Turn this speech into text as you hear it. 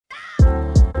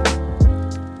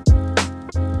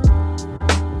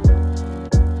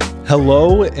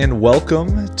Hello and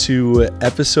welcome to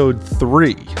episode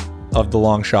 3 of the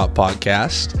Long Shot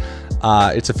podcast.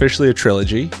 It's officially a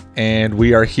trilogy, and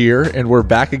we are here and we're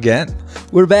back again.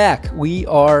 We're back. We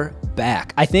are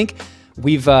back. I think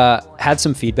we've had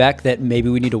some feedback that maybe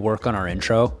we need to work on our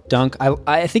intro. Dunk,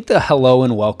 I think the hello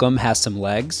and welcome has some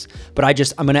legs, but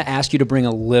I'm going to ask you to bring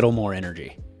a little more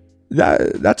energy.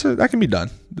 That can be done.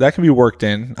 That can be worked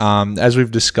in. As we've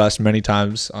discussed many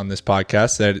times on this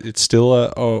podcast, that it's still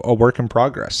a work in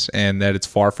progress and that it's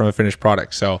far from a finished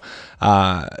product. So,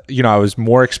 I was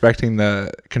more expecting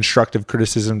the constructive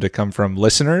criticism to come from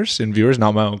listeners and viewers,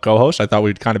 not my own co-host. I thought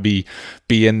we'd kind of be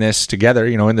in this together,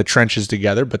 in the trenches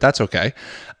together, but that's okay.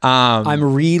 I'm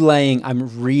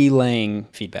relaying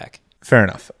feedback. Fair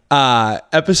enough.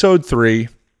 Episode 3.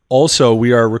 Also,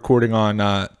 we are recording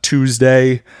on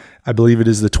Tuesday. I believe it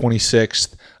is the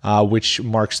 26th, which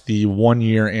marks the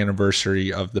 1-year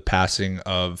anniversary of the passing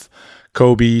of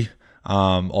Kobe,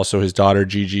 also his daughter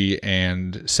Gigi,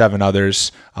 and 7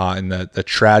 others in the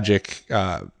tragic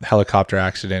helicopter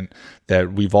accident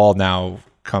that we've all now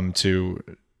come to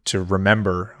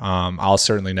remember. I'll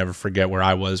certainly never forget where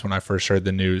I was when I first heard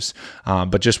the news,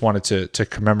 but just wanted to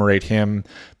commemorate him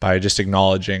by just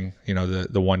acknowledging,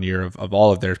 the 1 year of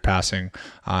all of their passing,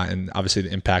 and obviously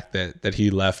the impact that he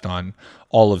left on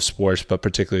all of sports, but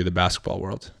particularly the basketball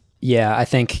world. Yeah, I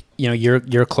think,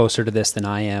 you're closer to this than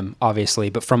I am, obviously,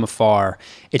 but from afar,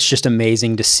 it's just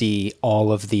amazing to see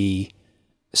all of the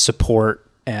support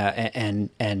and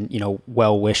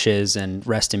well wishes and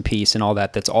rest in peace and all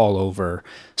that's all over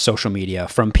social media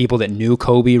from people that knew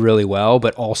Kobe really well,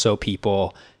 but also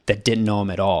people that didn't know him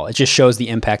at all. It just shows the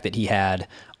impact that he had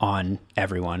on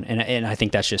everyone, and I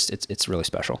think that's just it's really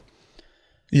special.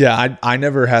 Yeah, I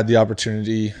never had the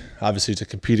opportunity, obviously, to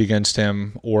compete against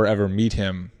him or ever meet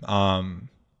him.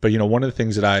 But one of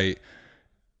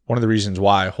the reasons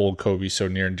why I hold Kobe so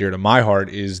near and dear to my heart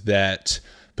is that,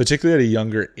 particularly at a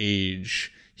younger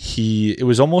age, it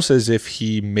was almost as if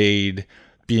he made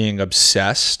being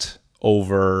obsessed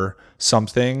over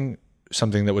something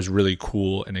that was really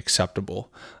cool and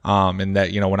acceptable. And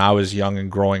that, when I was young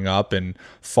and growing up and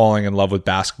falling in love with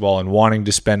basketball and wanting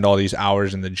to spend all these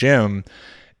hours in the gym,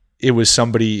 it was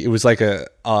like an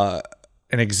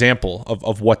example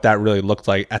of what that really looked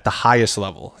like at the highest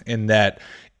level, in that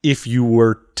if you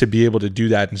were to be able to do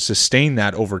that and sustain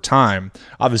that over time,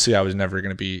 obviously I was never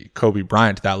going to be Kobe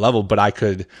Bryant to that level, but I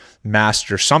could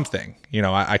master something.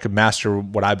 I could master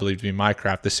what I believe to be my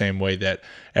craft the same way that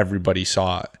everybody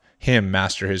saw him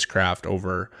master his craft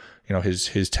over,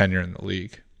 his tenure in the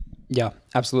league. Yeah,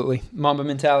 absolutely. Mamba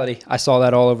mentality. I saw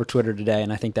that all over Twitter today,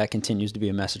 and I think that continues to be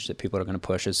a message that people are going to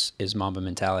push is Mamba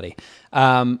mentality.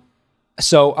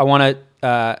 So I want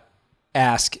to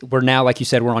ask, we're now, like you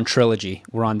said, we're on trilogy.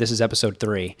 This is episode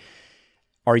 3.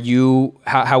 How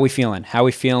are we feeling? How are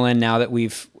we feeling now that we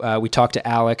talked to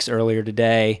Alex earlier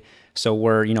today? So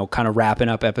we're, kind of wrapping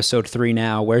up episode 3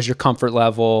 now. Where's your comfort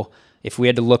level? If we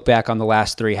had to look back on the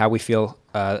last 3, how we feel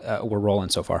we're rolling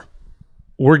so far?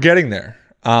 We're getting there.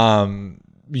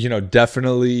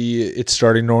 Definitely it's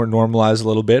starting to normalize a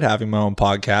little bit, having my own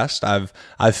podcast.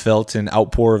 I've felt an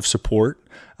outpour of support.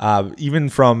 Even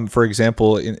from, for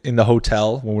example, in the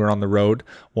hotel when we were on the road,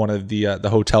 one of the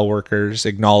hotel workers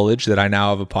acknowledged that I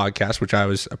now have a podcast, which I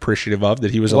was appreciative of,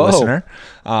 that he was a listener.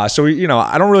 So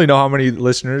I don't really know how many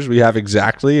listeners we have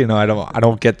exactly. I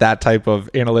don't get that type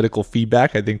of analytical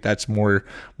feedback. I think that's more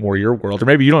your world, or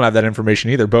maybe you don't have that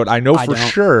information either. But I know for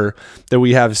sure that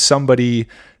we have somebody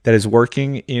that is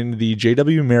working in the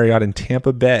JW Marriott in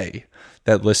Tampa Bay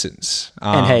that listens.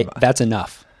 And hey, that's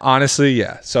enough. Honestly,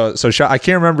 yeah. So I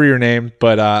can't remember your name,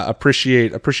 but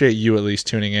appreciate you at least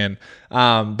tuning in.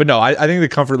 But no, I think the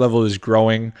comfort level is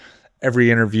growing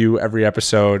every interview, every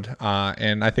episode,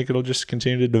 and I think it'll just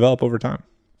continue to develop over time.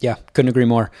 Yeah, couldn't agree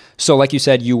more. So like you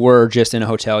said, you were just in a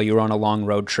hotel. You were on a long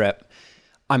road trip.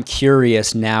 I'm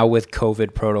curious now with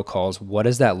COVID protocols, what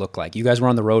does that look like? You guys were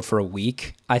on the road for a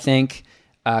week, I think.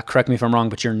 Correct me if I'm wrong,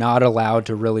 but you're not allowed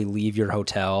to really leave your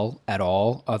hotel at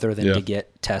all other than to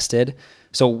get tested.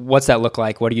 So what's that look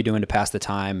like? What are you doing to pass the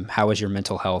time? How is your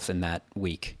mental health in that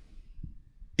week?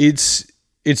 It's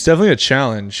definitely a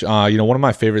challenge. One of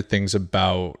my favorite things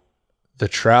about the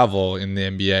travel in the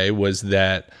NBA was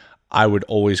that I would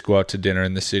always go out to dinner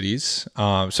in the cities.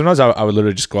 Sometimes I would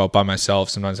literally just go out by myself.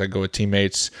 Sometimes I'd go with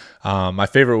teammates. My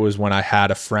favorite was when I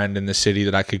had a friend in the city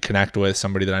that I could connect with,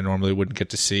 somebody that I normally wouldn't get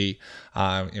to see.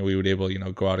 And we would able,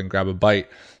 go out and grab a bite.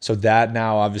 So that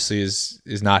now obviously is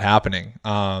not happening.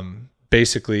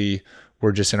 Basically,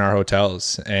 we're just in our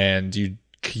hotels and you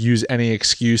use any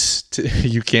excuse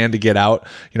you can to get out.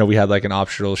 We had like an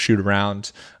optional shoot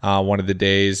around one of the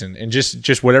days, and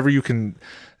just whatever you can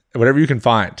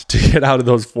find to get out of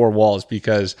those four walls,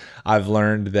 because I've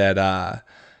learned that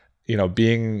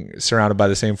being surrounded by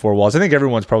the same four walls, I think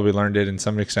everyone's probably learned it in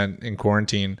some extent in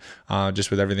quarantine,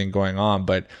 just with everything going on,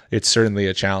 but it's certainly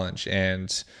a challenge.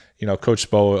 And Coach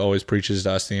Spo always preaches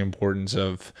to us the importance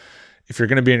of, if you're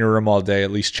going to be in your room all day,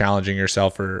 at least challenging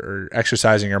yourself or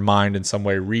exercising your mind in some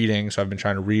way, reading. So I've been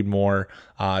trying to read more,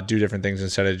 do different things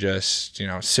instead of just,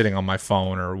 sitting on my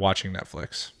phone or watching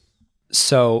Netflix.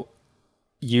 So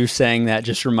you saying that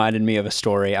just reminded me of a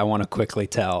story I want to quickly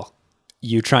tell.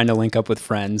 You trying to link up with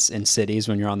friends in cities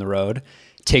when you're on the road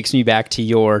takes me back to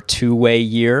your two-way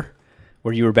year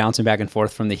where you were bouncing back and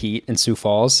forth from the Heat in Sioux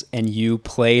Falls, and you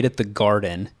played at the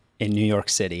Garden in New York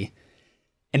City.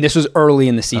 And this was early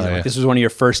in the season. Yeah. Like, this was one of your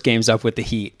first games up with the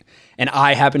Heat. And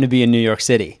I happened to be in New York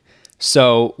City.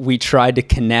 So we tried to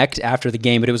connect after the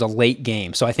game, but it was a late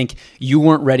game. So I think you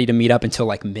weren't ready to meet up until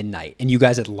like midnight, and you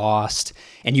guys had lost,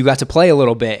 and you got to play a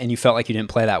little bit, and you felt like you didn't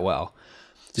play that well.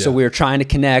 Yeah. So we were trying to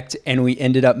connect, and we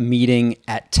ended up meeting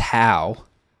at Tao,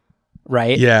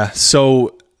 right? Yeah.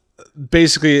 So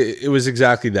basically it was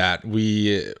exactly that.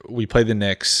 We play the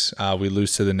Knicks. We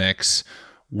lose to the Knicks.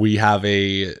 We have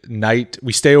a night,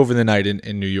 we stay over the night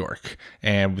in New York,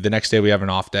 and the next day we have an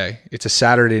off day. It's a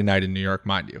Saturday night in New York,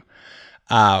 mind you.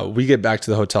 We get back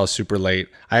to the hotel super late.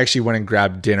 I actually went and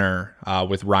grabbed dinner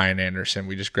with Ryan Anderson.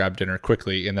 We just grabbed dinner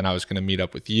quickly, and then I was going to meet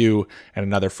up with you and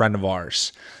another friend of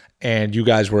ours. And you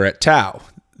guys were at Tao,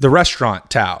 the restaurant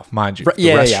Tao, mind you.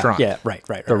 Yeah, restaurant. Yeah,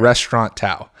 right. The restaurant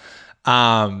Tao.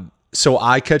 So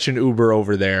I catch an Uber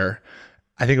over there.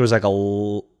 I think it was like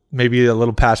maybe a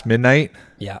little past midnight.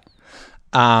 Yeah.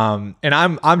 And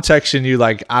I'm texting you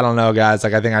like, I don't know, guys.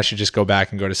 Like, I think I should just go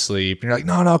back and go to sleep. And you're like,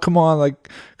 no, come on. Like,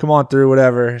 come on through,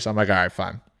 whatever. So I'm like, all right,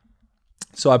 fine.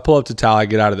 So I pull up to Tal. I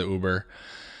get out of the Uber.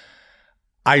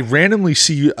 I randomly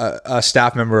see a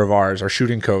staff member of ours, our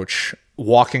shooting coach,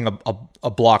 walking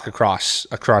a block across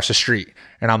the street.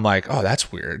 And I'm like, oh,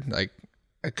 that's weird. Like,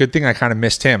 a good thing I kind of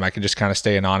missed him. I could just kind of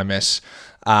stay anonymous.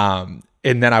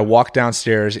 And then I walk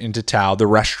downstairs into Tao, the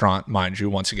restaurant, mind you,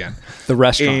 once again. The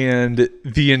restaurant. And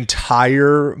the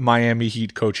entire Miami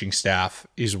Heat coaching staff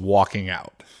is walking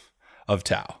out of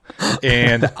Tao.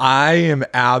 And I am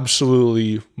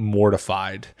absolutely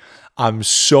mortified. I'm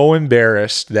so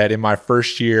embarrassed that in my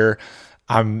first year,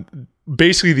 I'm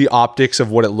basically, the optics of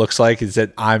what it looks like is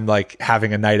that I'm like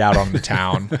having a night out on the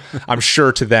town. I'm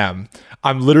sure to them,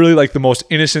 I'm literally like the most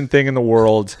innocent thing in the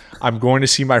world. I'm going to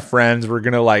see my friends. We're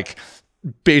going to like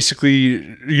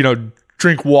basically,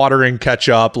 drink water and catch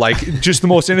up, like just the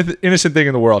most innocent thing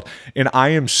in the world. And I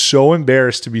am so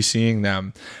embarrassed to be seeing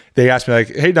them. They asked me like,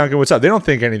 hey Duncan, what's up? They don't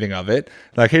think anything of it.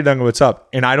 Like, hey Duncan, what's up?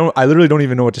 And I literally don't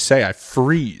even know what to say. I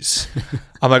freeze.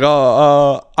 I'm like,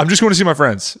 I'm just going to see my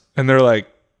friends. And they're like,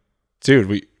 dude,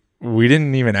 we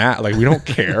didn't even act, like, we don't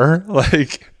care.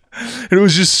 Like, it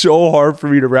was just so hard for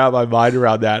me to wrap my mind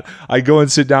around that. I go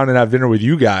and sit down and have dinner with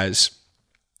you guys,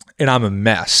 and I'm a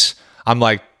mess. I'm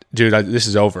like, dude, this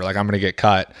is over. Like, I'm going to get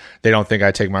cut. They don't think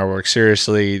I take my work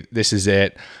seriously. This is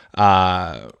it.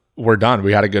 We're done.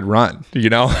 We had a good run.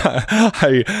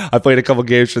 I played a couple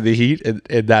games for the Heat,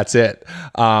 and that's it.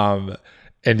 And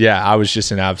yeah, I was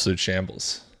just in absolute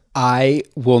shambles. I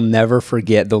will never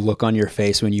forget the look on your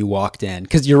face when you walked in.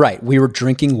 Because you're right. We were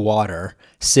drinking water,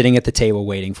 sitting at the table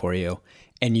waiting for you.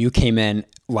 And you came in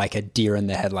like a deer in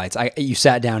the headlights. You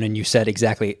sat down and you said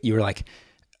exactly, you were like,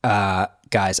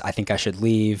 guys, I think I should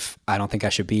leave. I don't think I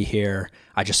should be here.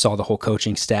 I just saw the whole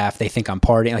coaching staff. They think I'm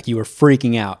partying. Like, you were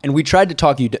freaking out. And we tried to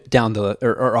talk you down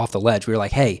or off the ledge. We were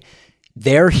like, hey,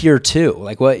 they're here too.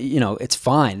 Like, what, it's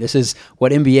fine. This is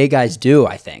what NBA guys do,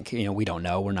 I think. We don't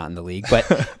know. We're not in the league.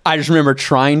 But I just remember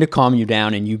trying to calm you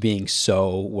down and you being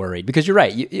so worried. Because you're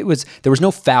right. There was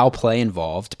no foul play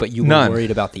involved, but you were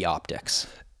worried about the optics.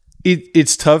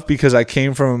 It's tough because I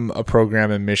came from a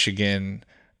program in Michigan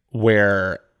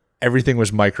where everything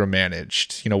was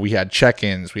micromanaged. We had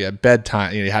check-ins, we had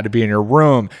bedtime, you had to be in your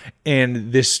room.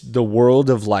 And the world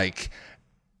of like,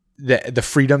 the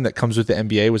freedom that comes with the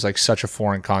NBA was like such a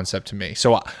foreign concept to me.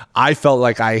 So I felt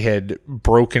like I had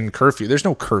broken curfew. There's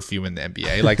no curfew in the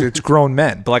NBA. Like, it's grown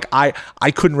men. But like,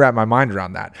 I couldn't wrap my mind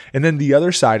around that. And then the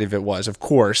other side of it was, of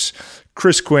course,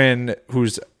 Chris Quinn,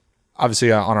 who's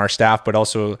obviously on our staff, but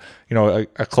also,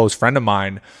 a close friend of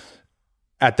mine,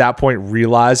 at that point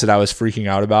realized that I was freaking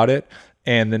out about it.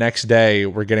 And the next day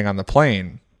we're getting on the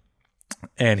plane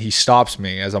and he stops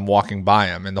me as I'm walking by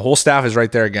him, and the whole staff is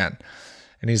right there again.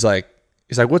 And he's like,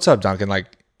 what's up, Duncan? Like,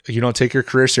 you don't take your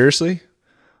career seriously?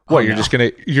 What, no.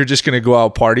 you're just gonna go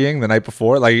out partying the night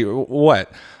before? Like,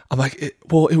 what? I'm like, it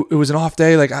was an off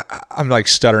day. Like, I'm like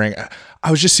stuttering.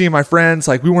 I was just seeing my friends.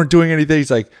 Like, we weren't doing anything.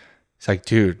 He's like,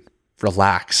 dude,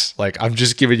 relax. Like, I'm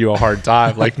just giving you a hard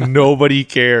time. Like, nobody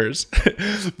cares.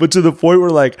 But to the point where,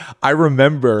 like, I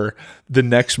remember the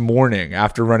next morning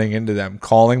after running into them,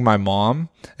 calling my mom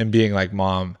and being like,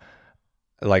 Mom,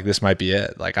 like, this might be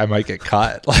it. Like, I might get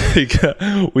cut.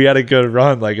 Like, we had a good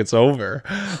run. Like, it's over.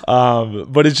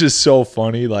 But it's just so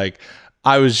funny. Like,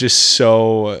 I was just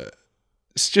so,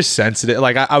 it's just sensitive.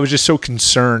 Like, I was just so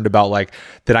concerned about, like,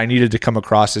 that I needed to come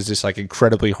across as this, like,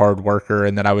 incredibly hard worker,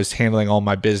 and that I was handling all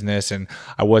my business, and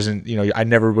I wasn't, you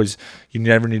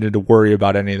never needed to worry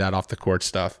about any of that off the court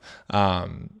stuff.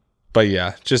 But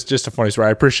yeah, just a funny story.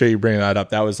 I appreciate you bringing that up.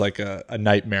 That was like a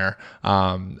nightmare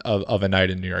of a night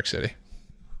in New York City.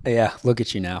 Yeah, look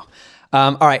at you now.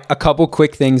 All right, a couple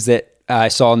quick things that I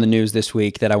saw in the news this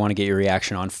week that I want to get your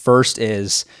reaction on. First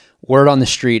is, word on the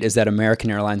street is that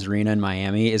American Airlines Arena in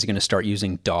Miami is going to start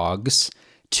using dogs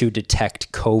to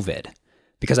detect COVID.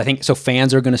 Because I think, so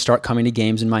fans are going to start coming to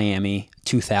games in Miami,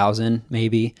 2,000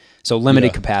 maybe, so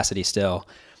limited capacity still.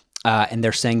 And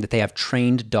they're saying that they have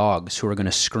trained dogs who are going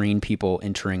to screen people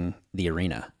entering the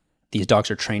arena. These dogs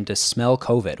are trained to smell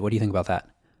COVID. What do you think about that?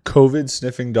 COVID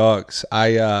sniffing dogs.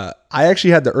 I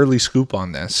actually had the early scoop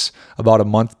on this about a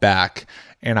month back,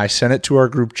 and I sent it to our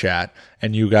group chat,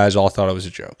 and you guys all thought it was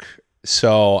a joke.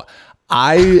 So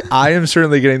I am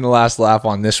certainly getting the last laugh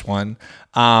on this one.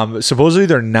 Supposedly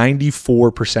they're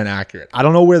 94% accurate. I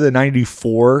don't know where the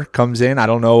 94 comes in. I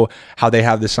don't know how they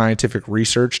have the scientific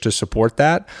research to support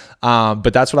that.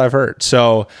 But that's what I've heard.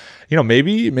 So,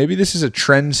 maybe this is a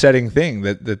trend-setting thing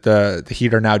that the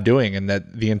Heat are now doing, and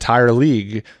that the entire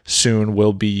league soon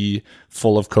will be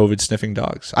full of COVID sniffing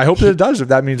dogs. I hope that it does, if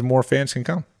that means more fans can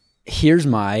come. Here's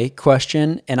my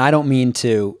question, and I don't mean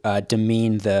to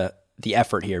demean the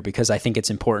effort here, because I think it's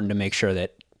important to make sure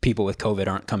that people with COVID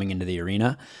aren't coming into the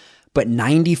arena. But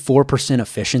 94%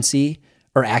 efficiency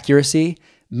or accuracy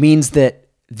means that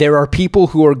there are people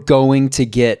who are going to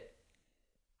get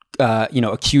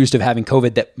accused of having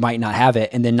COVID that might not have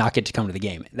it and then not get to come to the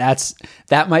game.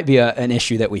 That might be an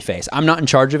issue that we face. I'm not in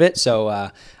charge of it, so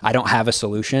I don't have a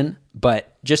solution,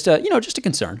 but just a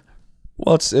concern.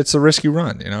 Well, it's a risky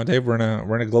run, Dave. We're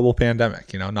in a global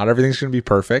pandemic. Not everything's going to be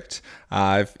perfect.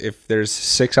 If there's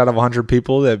 6 out of 100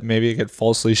 people that maybe get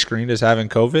falsely screened as having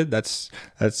COVID,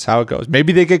 that's how it goes.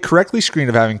 Maybe they get correctly screened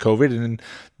of having COVID, and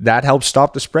that helps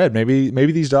stop the spread.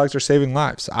 Maybe these dogs are saving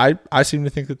lives. I seem to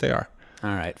think that they are.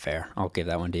 All right, fair. I'll give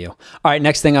that one to you. All right,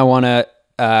 next thing I want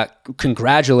to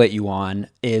congratulate you on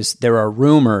is there are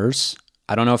rumors.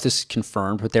 I don't know if this is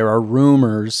confirmed, but there are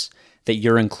rumors that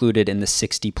you're included in the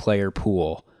 60-player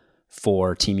pool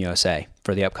for Team USA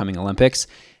for the upcoming Olympics.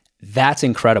 That's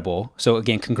incredible. So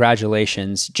again,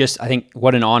 congratulations. Just, I think,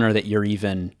 what an honor that you're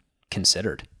even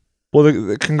considered. Well,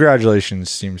 the congratulations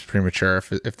seems premature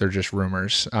if they're just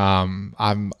rumors. I'm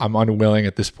unwilling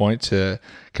at this point to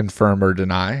confirm or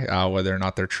deny whether or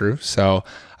not they're true. So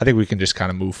I think we can just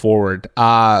kind of move forward.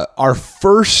 Our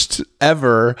first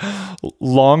ever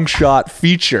long shot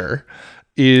feature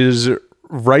is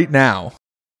right now.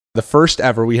 The first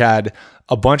ever. We had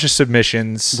a bunch of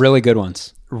submissions. Really good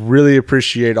ones. Really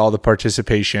appreciate all the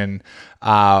participation.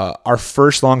 Our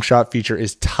first long shot feature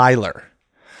is Tyler.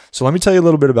 So let me tell you a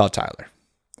little bit about Tyler.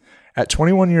 At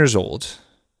 21 years old,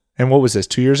 and what was this,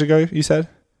 2 years ago, you said?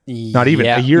 Not even,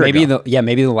 a year ago.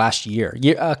 Maybe the last year.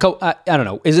 I don't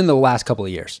know. Is in the last couple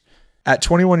of years. At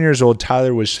 21 years old,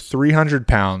 Tyler was 300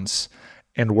 pounds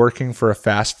and working for a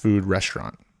fast food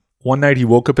restaurant. One night he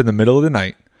woke up in the middle of the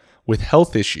night with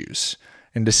health issues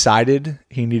and decided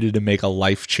he needed to make a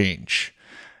life change.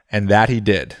 And that he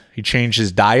did. He changed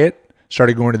his diet,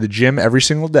 started going to the gym every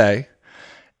single day,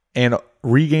 and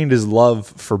regained his love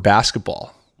for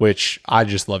basketball, which I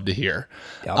just love to hear.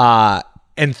 Yep.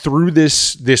 And through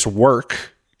this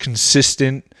work,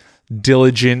 consistent,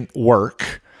 diligent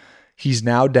work, he's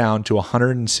now down to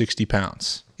 160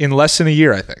 pounds in less than a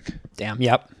year, I think. Damn.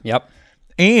 Yep.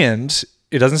 And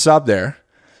it doesn't stop there.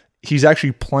 He's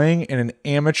actually playing in an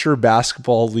amateur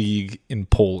basketball league in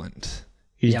Poland.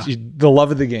 He's the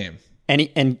love of the game.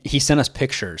 And he sent us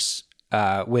pictures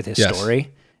with his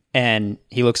story. And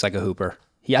he looks like a hooper.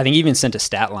 I think he even sent a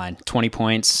stat line, 20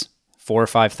 points, 4 or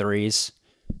 5 threes.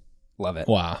 Love it.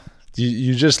 Wow.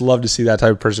 You just love to see that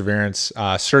type of perseverance.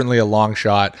 Certainly a long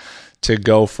shot to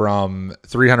go from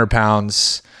 300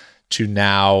 pounds to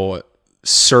now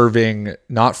serving,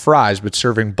 not fries, but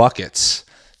serving buckets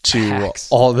to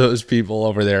all those people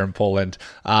over there in Poland.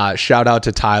 Shout out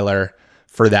to Tyler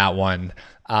for that one.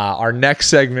 Our next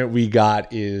segment we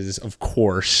got is, of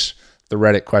course, the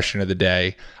Reddit question of the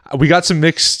day. We got a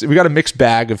mixed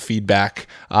bag of feedback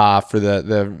for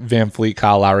the Van Fleet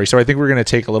Kyle Lowry. So I think we're going to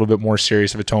take a little bit more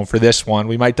serious of a tone for this one.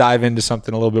 We might dive into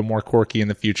something a little bit more quirky in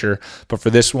the future, but for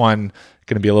this one,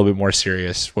 going to be a little bit more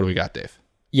serious. What do we got, Dave?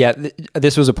 Yeah,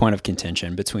 this was a point of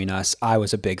contention between us. I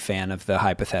was a big fan of the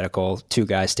hypothetical two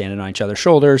guys standing on each other's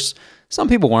shoulders. Some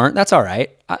people weren't. That's all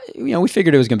right. We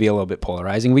figured it was going to be a little bit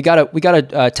polarizing. We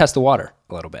gotta test the water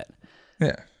a little bit.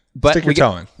 Yeah, but stick your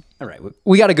toe in. All right,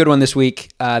 we got a good one this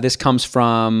week. This comes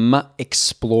from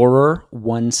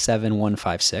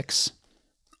Explorer17156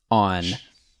 on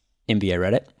NBA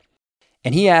Reddit,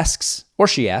 and he asks, or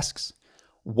she asks,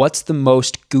 what's the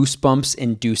most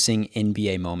goosebumps-inducing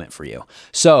NBA moment for you?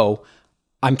 So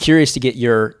I'm curious to get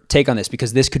your take on this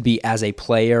because this could be as a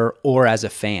player or as a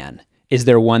fan. Is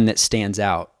there one that stands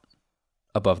out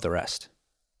above the rest?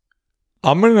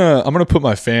 I'm gonna put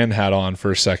my fan hat on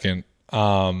for a second,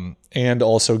 and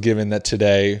also given that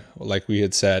today, like we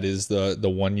had said, is the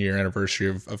 1 year anniversary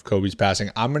of Kobe's passing,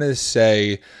 I'm gonna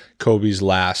say Kobe's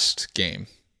last game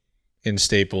in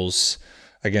Staples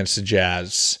against the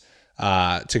Jazz.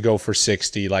 To go for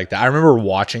 60 like that. I remember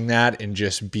watching that and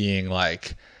just being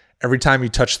like, every time he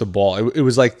touched the ball, it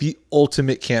was like the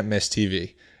ultimate can't miss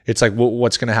TV. It's like,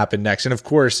 what's going to happen next? And of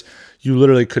course, you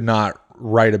literally could not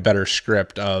write a better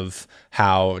script of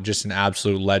how just an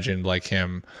absolute legend like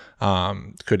him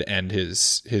could end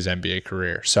his NBA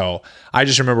career. So I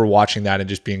just remember watching that and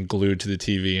just being glued to the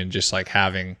TV and just like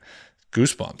having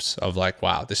goosebumps of like,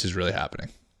 wow, this is really happening.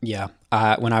 Yeah.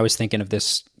 When I was thinking of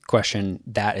this question,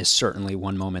 that is certainly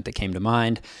one moment that came to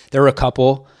mind. There were a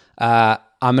couple. I'm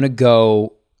going to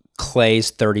go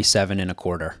Clay's 37 and a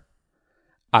quarter.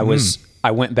 I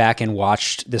went back and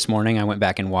watched this morning. I went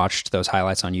back and watched those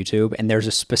highlights on YouTube, and there's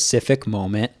a specific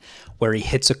moment where he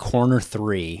hits a corner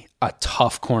three, a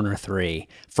tough corner three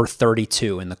for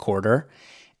 32 in the quarter.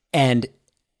 And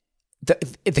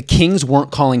the Kings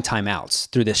weren't calling timeouts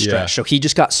through this stretch. Yeah. So he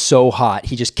just got so hot.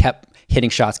 He just kept hitting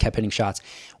shots.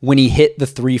 When he hit the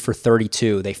 3 for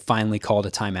 32, they finally called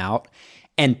a timeout.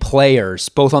 And players,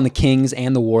 both on the Kings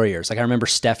and the Warriors, like I remember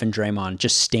Steph and Draymond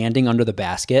just standing under the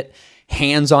basket,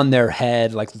 hands on their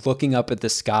head, like looking up at the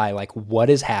sky, like what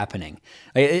is happening?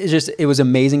 It was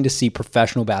amazing to see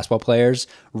professional basketball players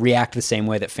react the same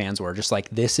way that fans were. Just like,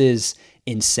 this is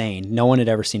insane. No one had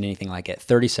ever seen anything like it.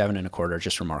 37 and a quarter,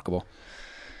 just remarkable.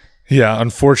 Yeah,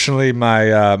 unfortunately,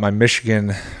 my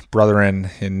Michigan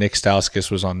brethren in Nick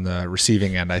Stauskas was on the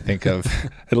receiving end, I think, of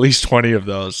at least 20 of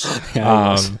those.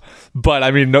 Yeah, but,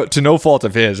 I mean, to no fault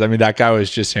of his. I mean, that guy was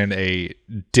just in a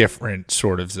different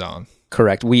sort of zone.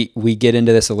 Correct. We get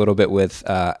into this a little bit with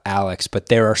Alex, but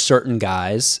there are certain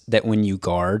guys that when you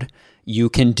guard, you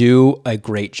can do a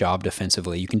great job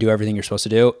defensively. You can do everything you're supposed to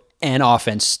do, and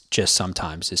offense just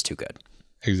sometimes is too good.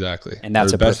 Exactly. And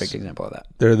that's a perfect example of that.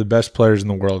 They're the best players in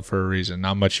the world for a reason.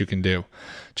 Not much you can do.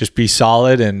 Just be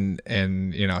solid and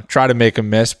try to make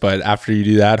them miss, but after you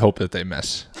do that, hope that they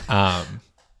miss. Yeah.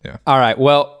 All right.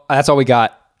 Well, that's all we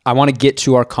got. I want to get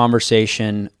to our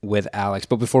conversation with Alex,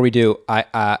 but before we do,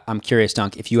 I'm curious,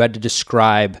 Dunk, if you had to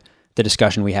describe the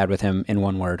discussion we had with him in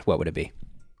one word, what would it be?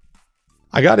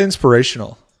 I got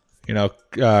inspirational.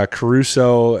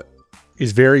 Caruso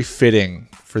is very fitting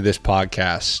for this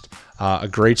podcast. A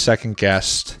great second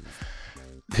guest.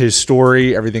 His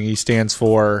story, everything he stands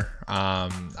for.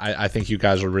 I think you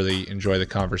guys will really enjoy the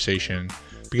conversation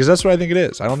because that's what I think it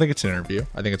is. I don't think it's an interview.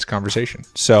 I think it's a conversation.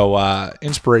 So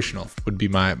inspirational would be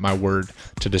my word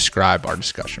to describe our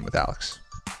discussion with Alex.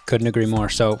 Couldn't agree more.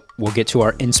 So we'll get to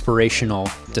our inspirational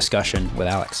discussion with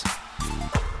Alex.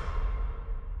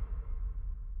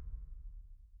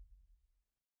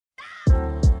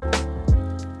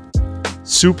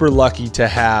 Super lucky to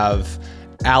have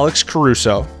Alex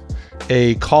Caruso,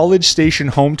 a College Station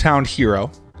hometown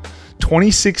hero,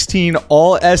 2016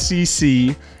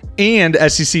 All-SEC and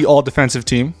SEC All-Defensive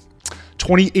Team,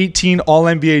 2018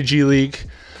 All-NBA G League,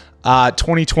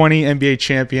 2020 NBA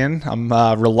champion. I'm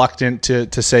reluctant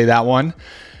to say that one.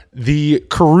 The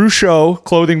Caruso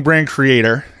clothing brand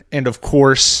creator, and of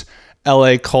course,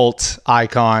 LA cult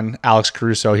icon, Alex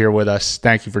Caruso, here with us.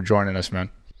 Thank you for joining us, man.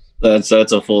 That's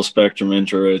a full spectrum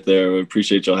intro right there. We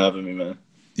appreciate y'all having me, man.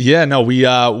 Yeah, no, we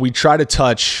try to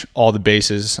touch all the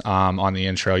bases on the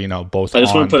intro. Both. I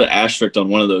just want to put an asterisk on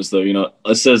one of those, though.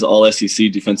 It says All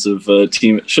SEC defensive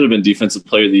team. It should have been Defensive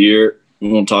Player of the Year.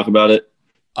 We won't talk about it.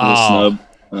 Snub.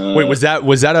 Wait, was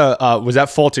that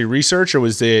faulty research or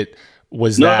was it?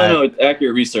 No, it's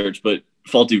accurate research, but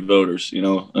faulty voters.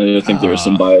 I think there was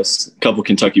some bias. A couple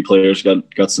Kentucky players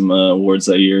got some awards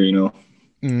that year.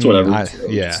 It's whatever.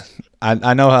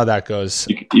 I know how that goes.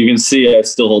 You can see I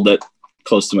still hold that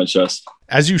close to my chest.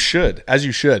 As you should.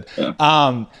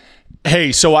 Yeah.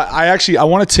 Hey, so I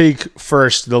want to take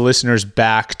first the listeners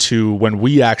back to when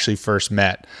we actually first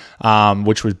met,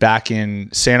 which was back in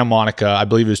Santa Monica. I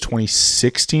believe it was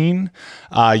 2016.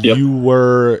 Yep. You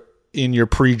were in your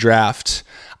pre-draft.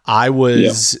 I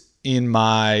was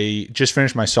just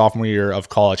finished my sophomore year of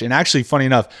college. And actually, funny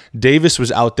enough, Davis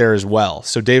was out there as well.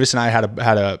 So Davis and I had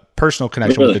a personal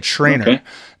connection with the trainer,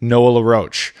 Noah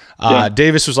LaRoche.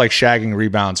 Davis was like shagging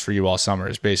rebounds for you all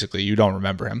summers, basically. You don't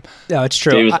remember him. No, it's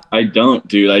true. Davis, I don't,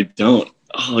 dude. I don't.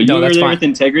 Oh, you were there with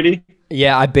integrity?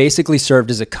 Yeah, I basically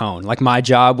served as a cone. Like, my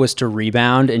job was to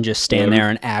rebound and just stand there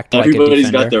and act like a defender.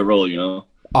 Everybody's got their role,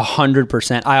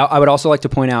 100%. I would also like to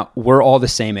point out, we're all the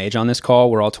same age on this call.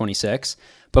 We're all 26.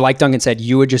 But like Duncan said,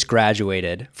 you had just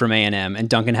graduated from A&M, and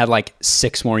Duncan had like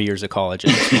 6 more years of college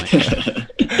at this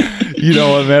point. You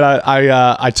know what, man?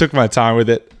 I took my time with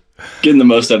it. Getting the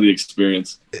most out of the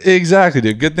experience. Exactly,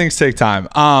 dude. Good things take time.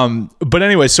 But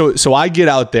anyway, so I get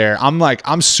out there.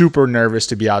 I'm super nervous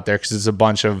to be out there because it's a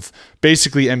bunch of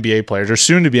basically NBA players or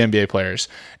soon to be NBA players.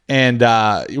 And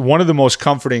one of the most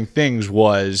comforting things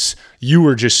was you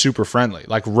were just super friendly,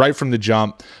 like right from the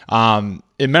jump.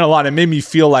 It meant a lot. It made me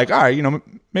feel like, all right,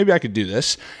 maybe I could do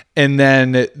this. And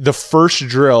then the first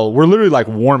drill, we're literally like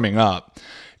warming up.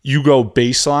 You go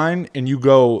baseline and you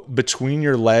go between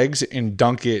your legs and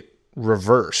dunk it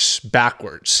reverse,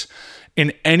 backwards.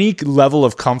 In any level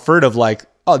of comfort of like,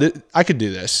 I could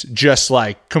do this, just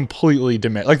like completely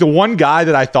diminished. Like the one guy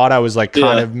that I thought I was like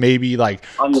kind of maybe like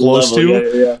close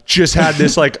to just had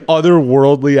this like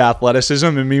otherworldly athleticism.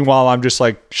 And meanwhile, I'm just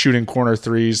like shooting corner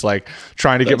threes, like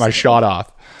trying to get my shot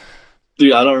off.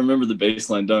 Dude, I don't remember the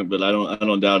baseline dunk, but I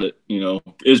don't doubt it.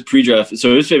 It was pre-draft.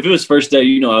 So if it was first day,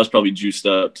 I was probably juiced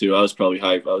up too. I was probably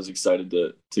hyped. I was excited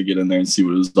to get in there and see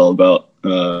what it was all about.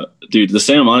 Dude, the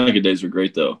Santa Monica days were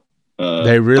great though.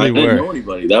 They really were. I didn't know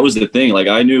anybody. That was the thing. Like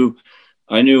I knew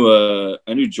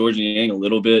George Yang a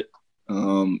little bit,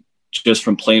 just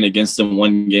from playing against him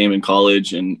one game in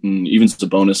college, and even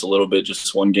Sabonis a little bit,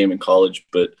 just one game in college.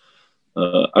 But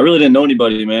I really didn't know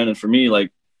anybody, man. And for me,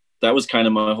 like that was kind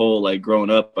of my whole like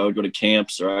growing up. I would go to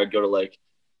camps or I'd go to like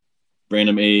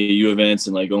random AAU events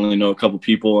and like only know a couple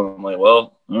people. And I'm like,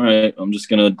 well, all right, I'm just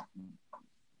gonna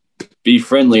be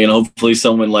friendly and hopefully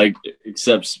someone like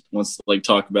accepts, wants to like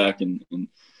talk back and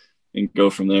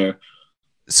go from there.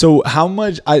 So how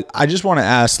much I just want to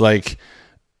ask, like,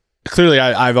 clearly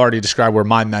I've already described where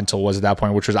my mental was at that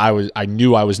point, which was I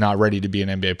knew I was not ready to be an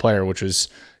NBA player, which was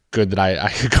good that I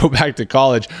could go back to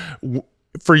college.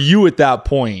 For you at that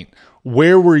point,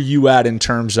 where were you at in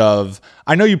terms of,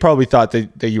 I know you probably thought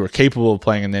that you were capable of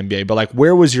playing in the NBA, but like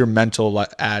where was your mental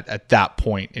at that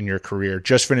point in your career?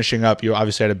 Just finishing up, you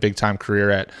obviously had a big time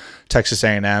career at Texas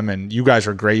A&M and you guys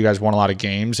were great. You guys won a lot of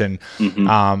games. And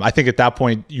I think at that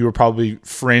point you were probably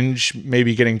fringe,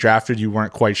 maybe getting drafted. You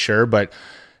weren't quite sure, but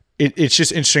it's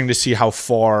just interesting to see how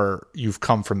far you've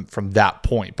come from that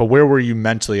point. But where were you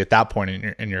mentally at that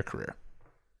point in your career?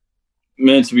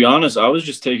 Man, to be honest, I was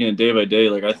just taking it day by day.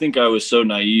 Like, I think I was so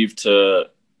naive to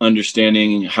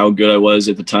understanding how good I was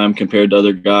at the time compared to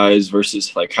other guys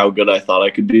versus like how good I thought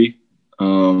I could be.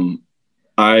 I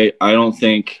don't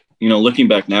think, looking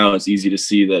back now, it's easy to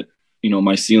see that,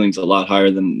 my ceiling's a lot higher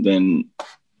than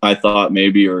I thought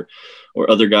maybe, or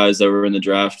other guys that were in the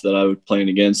draft that I was playing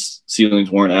against, ceilings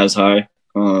weren't as high.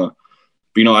 But,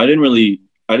 I didn't really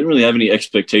have any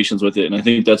expectations with it. And I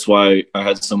think that's why I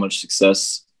had so much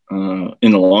success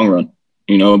in the long run,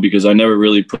 because I never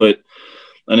really put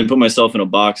myself in a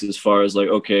box as far as like,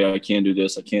 okay, I can't do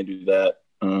this, I can't do that.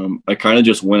 I kind of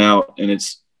just went out, and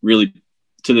it's really,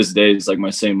 to this day, it's like my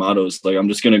same motto is like, I'm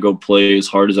just going to go play as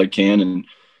hard as I can and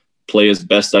play as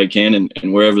best I can.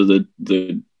 And wherever the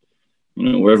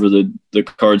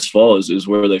cards fall is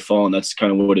where they fall. And that's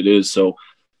kind of what it is. So,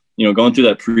 going through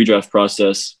that pre-draft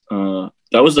process, that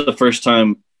was the first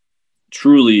time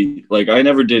truly, like I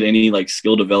never did any like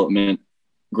skill development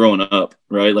growing up,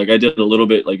 right? Like I did a little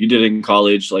bit like you did in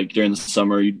college, like during the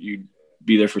summer, you'd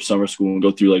be there for summer school and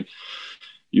go through like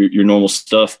your normal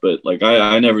stuff. But like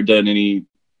I never did any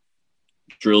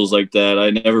drills like that. I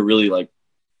never really like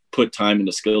put time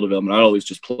into skill development. I always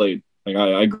just played. Like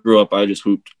I grew up, I just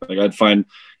hooped. Like I'd find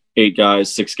 8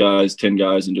 guys, 6 guys, 10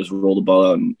 guys and just roll the ball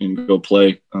out and go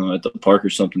play at the park or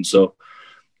something. So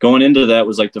going into that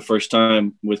was like the first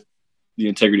time with the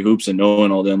Integrity Hoops and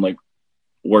knowing all them, like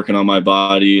working on my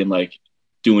body and like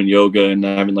doing yoga and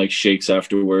having like shakes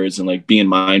afterwards and like being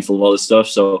mindful of all this stuff.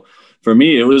 So for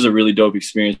me, it was a really dope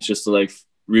experience just to like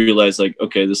realize like,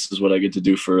 okay, this is what I get to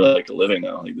do for like a living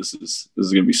now. Like this is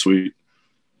going to be sweet.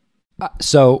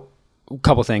 So a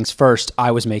couple things. First,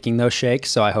 I was making those shakes,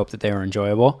 so I hope that they were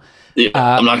enjoyable. Yeah,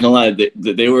 I'm not gonna lie,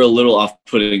 they were a little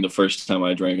off-putting the first time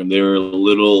I drank them. They were a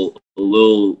little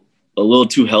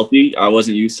too healthy. I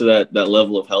wasn't used to that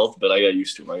level of health, but I got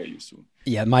used to them.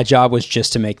 Yeah, my job was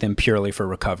just to make them purely for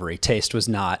recovery. Taste was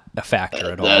not a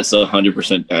factor at all. That's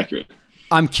 100% accurate.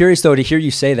 I'm curious though to hear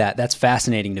you say that. That's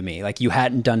fascinating to me. Like you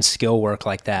hadn't done skill work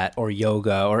like that or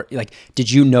yoga or like,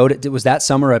 did you notice, was that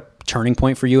summer a turning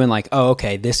point for you and like, oh,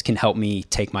 okay, this can help me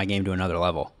take my game to another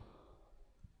level?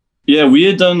 Yeah, we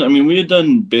had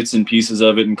done bits and pieces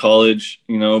of it in college,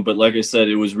 but like I said,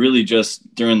 it was really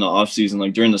just during the off season,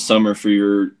 like during the summer for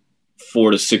your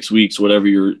 4 to 6 weeks, whatever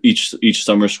your each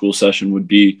summer school session would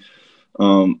be.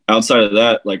 Outside of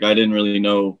that, like I didn't really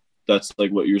know that's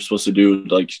like what you're supposed to do,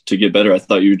 like to get better. I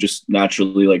thought you just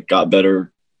naturally like got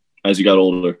better as you got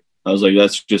older. I was like,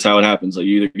 that's just how it happens. Like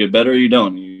you either get better or you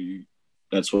don't.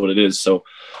 That's what it is. So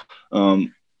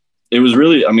it was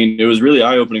really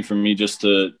eye opening for me just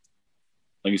to,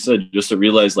 like you said, just to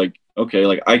realize like, okay,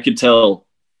 like I could tell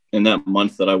in that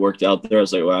month that I worked out there, I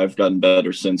was like, well, I've gotten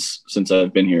better since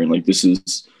I've been here. And like, this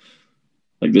is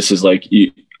like,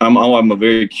 I'm a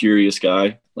very curious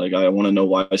guy. Like I want to know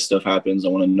why stuff happens. I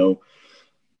want to know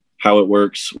how it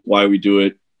works, why we do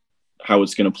it, how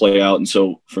it's going to play out. And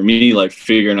so for me, like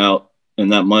figuring out in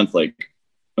that month, like,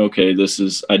 okay,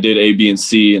 I did A, B, and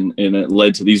C, and it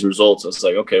led to these results. I was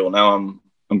like, okay, well now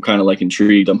I'm kind of like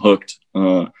intrigued. I'm hooked.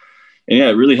 And yeah,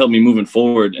 it really helped me moving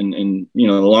forward. And the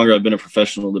longer I've been a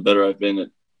professional, the better I've been at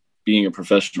being a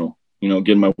professional,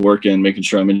 getting my work in, making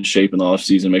sure I'm in shape in the off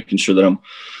season, making sure that I'm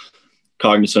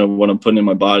cognizant of what I'm putting in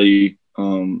my body,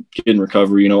 getting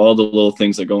recovery, all the little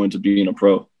things that go into being a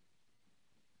pro.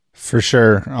 For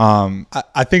sure.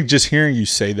 I think just hearing you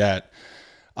say that,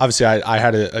 obviously I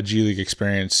had a G League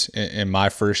experience in my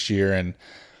first year. And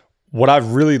what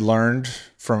I've really learned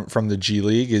from the G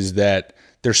League is that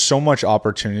there's so much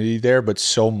opportunity there, but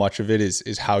so much of it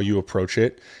is how you approach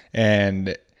it.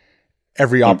 And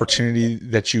every opportunity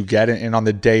that you get, and on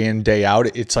the day in, day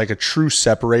out, it's like a true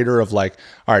separator of like,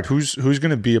 all right, who's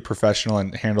going to be a professional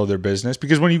and handle their business?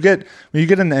 Because when you get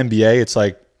in the NBA, it's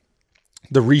like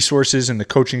the resources and the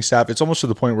coaching staff, it's almost to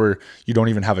the point where you don't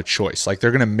even have a choice. Like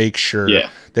they're going to make sure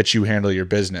that you handle your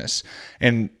business.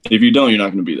 And if you don't, you're not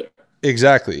going to be there.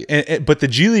 Exactly. But the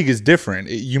G League is different.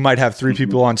 You might have 3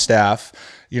 people on staff,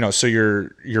 so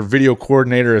your video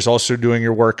coordinator is also doing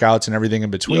your workouts and everything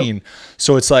in between. Yep.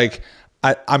 So it's like,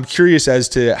 I'm curious as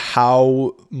to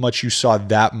how much you saw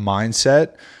that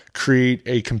mindset create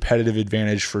a competitive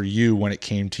advantage for you when it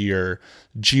came to your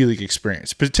G League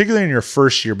experience, particularly in your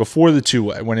first year before the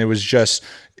two-way, when it was just,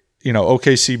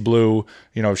 OKC Blue,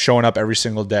 showing up every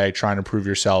single day, trying to prove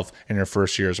yourself in your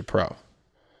first year as a pro.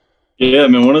 Yeah, I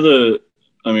mean, one of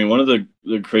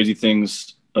the crazy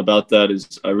things about that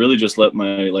is I really just let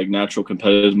my like natural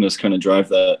competitiveness kind of drive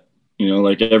that.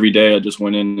 Like every day I just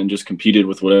went in and just competed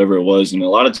with whatever it was. And a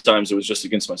lot of times it was just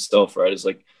against myself, right? It's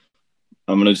like,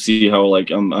 I'm going to see how like,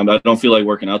 I don't feel like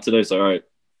working out today. It's like, all right,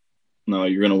 no,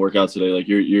 you're going to work out today. Like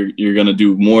you're going to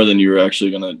do more than you're actually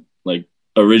going to like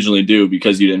originally do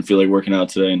because you didn't feel like working out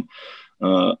today. And,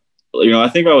 I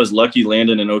think I was lucky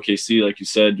landing in OKC, like you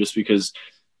said, just because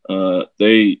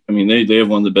they have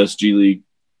one of the best G League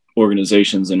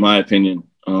organizations, in my opinion,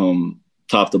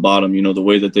 top to bottom. The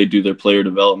way that they do their player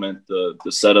development, the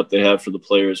setup they have for the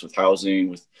players with housing,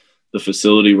 with the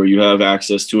facility where you have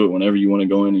access to it whenever you want to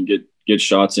go in and get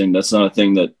shots in. That's not a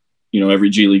thing that every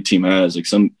G League team has. Like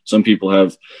some people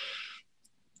have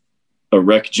a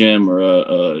rec gym or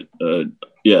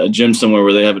a gym somewhere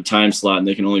where they have a time slot and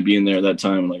they can only be in there at that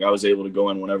time. Like I was able to go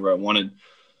in whenever I wanted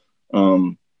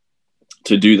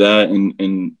to do that.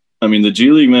 And I mean, the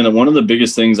G League, man, one of the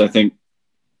biggest things I think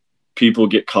people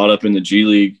get caught up in the G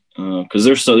League because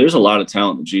there's a lot of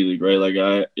talent in the G League, right? Like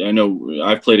I know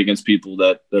I've played against people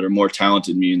that are more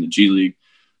talented than me in the G League,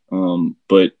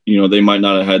 but they might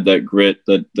not have had that grit,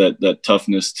 that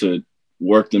toughness to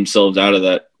work themselves out of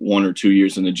that 1 or 2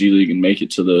 years in the G League and make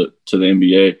it to the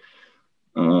NBA.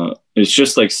 It's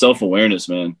just like self-awareness,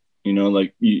 man.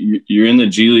 Like you're in the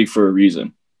G League for a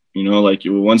reason. Like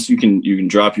once you can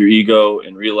drop your ego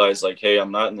and realize like, hey,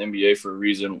 I'm not in the NBA for a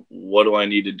reason. What do I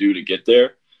need to do to get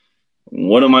there?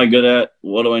 What am I good at?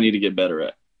 What do I need to get better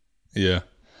at? Yeah.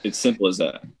 It's simple as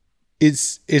that.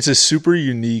 It's a super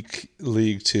unique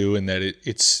league too, in that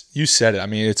it's you said it. I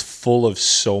mean, it's full of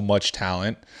so much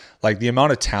talent. Like the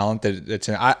amount of talent that's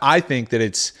in, I think that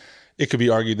it could be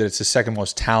argued that it's the second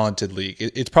most talented league.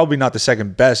 It's probably not the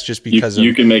second best just because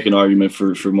you can make an argument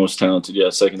for most talented.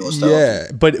 Yeah. Second most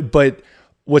talented. Yeah. But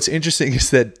what's interesting is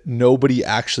that nobody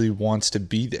actually wants to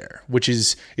be there, which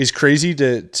is crazy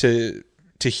to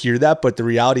hear that. But the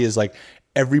reality is like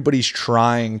everybody's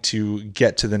trying to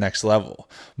get to the next level,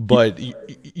 but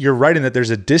you're right in that there's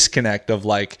a disconnect of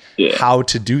like how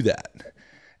to do that.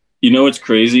 You know what's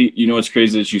crazy? You know what's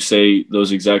crazy that you say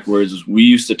those exact words is we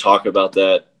used to talk about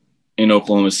that in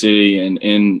Oklahoma City and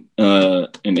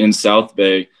in South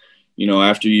Bay. You know,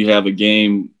 after you have a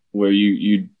game where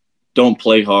you don't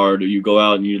play hard, or you go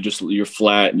out and you're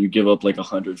flat and you give up like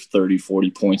 130,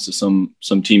 40 points to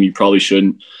some team you probably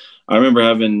shouldn't. I remember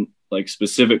having like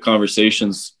specific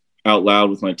conversations out loud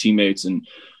with my teammates and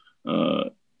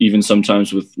even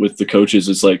sometimes with the coaches.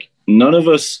 It's like, none of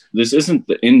us, this isn't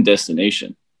the end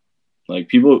destination. Like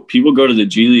people go to the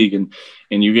G League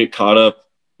and you get caught up,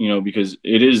 you know, because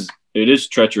it is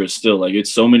treacherous still. Like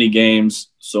it's so many games,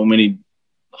 so many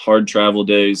hard travel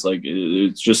days. Like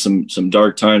it's just some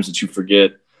dark times that you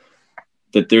forget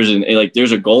that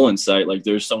there's a goal in sight. Like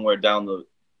there's somewhere down the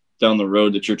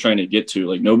road that you're trying to get to.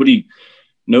 Like nobody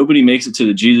makes it to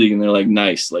the G League and they're like,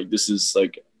 nice. Like this is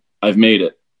like, I've made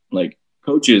it. Like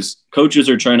coaches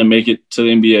are trying to make it to the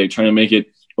NBA, trying to make it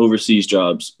overseas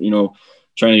jobs, you know,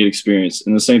 trying to get experience.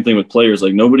 And the same thing with players.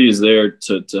 Like nobody is there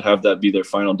to have that be their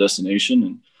final destination.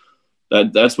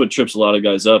 And that's what trips a lot of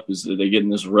guys up, is that they get in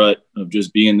this rut of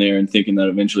just being there and thinking that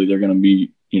eventually they're going to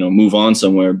be, you know, move on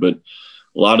somewhere. But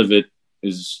a lot of it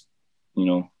is, you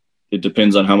know, it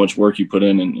depends on how much work you put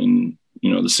in and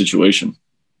you know, the situation.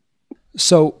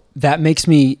 So that makes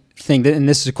me think that, and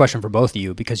this is a question for both of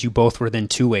you, because you both were then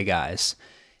two-way guys.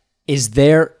 Is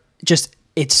there just,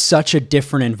 it's such a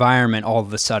different environment all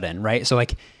of a sudden, right? So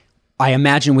like, I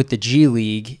imagine with the G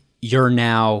League, you're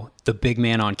now the big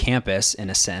man on campus in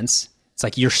a sense. It's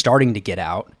like you're starting to get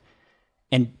out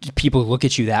and people look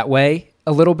at you that way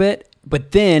a little bit,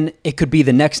 but then it could be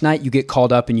the next night you get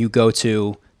called up and you go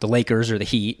to the Lakers or the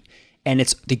Heat, and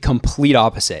it's the complete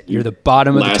opposite. You're the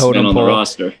bottom of the totem pole. On the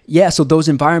roster. Yeah, so those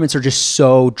environments are just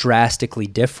so drastically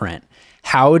different.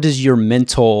 How does your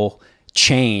mental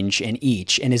change in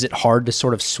each, and is it hard to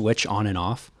sort of switch on and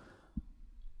off?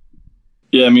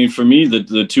 Yeah, I mean, for me,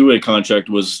 the two-way contract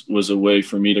was a way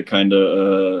for me to kind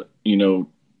of you know,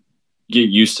 get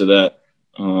used to that.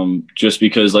 Just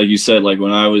because, like you said, like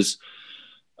when I was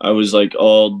like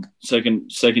all second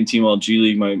team all G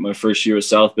League my first year at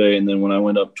South Bay, and then when I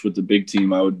went up with the big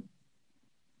team, I would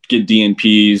get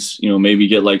DNPs, you know, maybe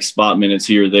get like spot minutes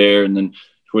here or there, and then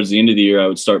towards the end of the year I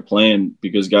would start playing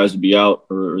because guys would be out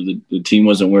or the team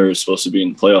wasn't where it was supposed to be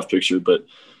in the playoff picture. But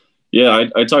yeah,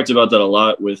 I talked about that a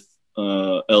lot with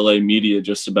LA media,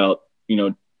 just about, you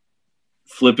know,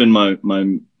 flipping my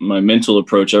mental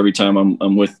approach every time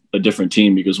I'm with a different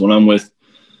team, because when I'm with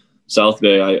South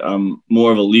Bay, I'm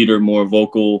more of a leader, more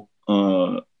vocal,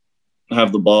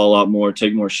 have the ball a lot more,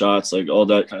 take more shots, like all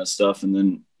that kind of stuff. And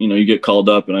then, you know, you get called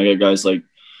up and I got guys like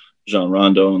Jean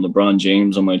Rondo and LeBron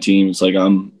James on my team. It's like,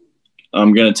 I'm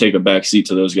going to take a back seat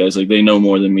to those guys. Like they know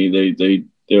more than me.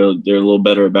 They're a little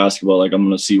better at basketball. Like I'm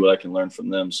going to see what I can learn from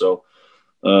them. So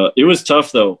it was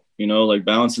tough though, you know, like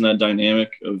balancing that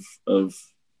dynamic of,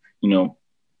 you know,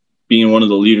 being one of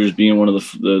the leaders, being one of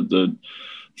the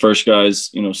first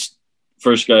guys, you know,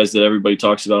 first guys that everybody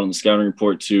talks about on the scouting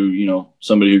report to, you know,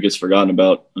 somebody who gets forgotten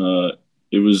about.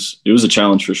 It was a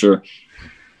challenge for sure.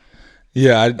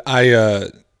 Yeah.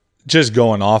 I just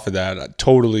going off of that, I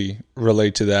totally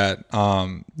relate to that.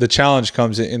 The challenge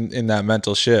comes in that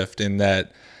mental shift, in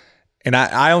that, and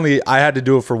I had to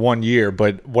do it for 1 year,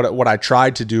 but what I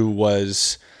tried to do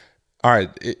was, all right,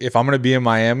 if I'm going to be in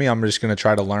Miami, I'm just going to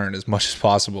try to learn as much as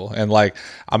possible. And like,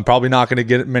 I'm probably not going to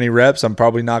get many reps. I'm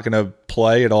probably not going to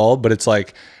play at all, but it's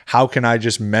like, how can I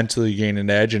just mentally gain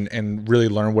an edge and really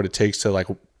learn what it takes to like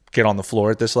get on the floor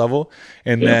at this level?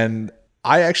 And then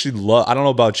I actually I don't know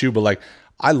about you, but like,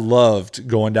 I loved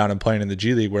going down and playing in the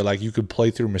G League, where like you could play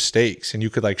through mistakes and you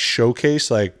could like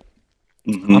showcase like,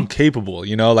 I'm capable,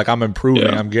 you know, like I'm improving,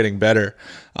 I'm getting better.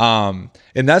 And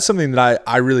that's something that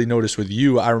I really noticed with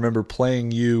you. I remember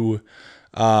playing you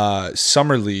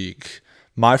summer league.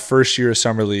 My first year of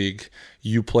summer league,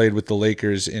 you played with the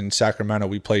Lakers in Sacramento.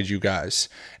 We played you guys.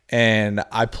 And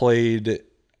I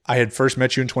had first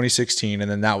met you in 2016,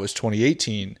 and then that was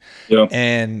 2018. Yeah.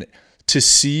 And to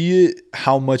see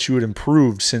how much you had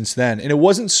improved since then. And it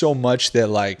wasn't so much that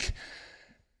like,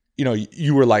 you know,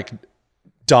 you were like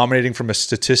dominating from a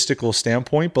statistical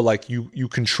standpoint, but like you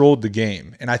controlled the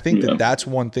game. And I think that that's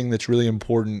one thing that's really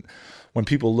important when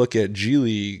people look at G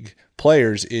League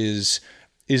players is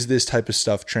this type of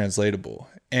stuff translatable?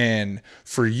 And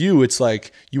for you, it's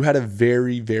like you had a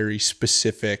very, very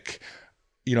specific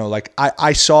you know, like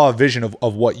I saw a vision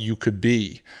of what you could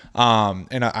be.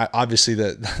 And I obviously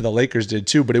the Lakers did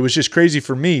too, but it was just crazy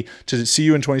for me to see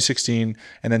you in 2016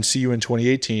 and then see you in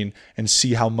 2018 and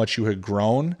see how much you had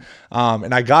grown.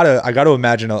 And I gotta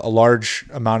imagine a large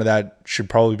amount of that should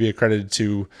probably be accredited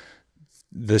to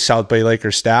the South Bay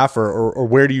Lakers staff, or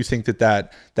where do you think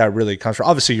that really comes from?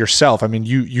 Obviously yourself. I mean,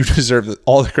 you deserve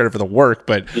all the credit for the work,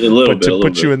 but to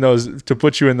put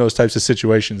you in those types of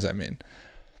situations, I mean.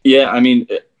 Yeah, I mean,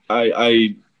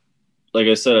 I like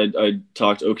I said, I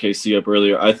talked OKC up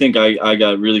earlier. I think I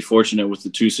got really fortunate with the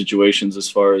two situations as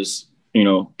far as, you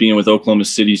know, being with Oklahoma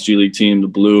City's G League team, the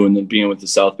Blue, and then being with the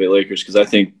South Bay Lakers, because I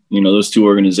think, you know, those two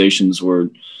organizations were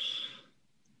 –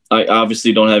 I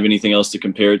obviously don't have anything else to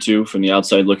compare it to from the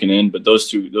outside looking in, but those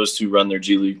two run their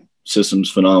G League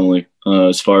systems phenomenally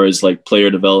as far as like player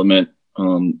development,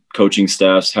 coaching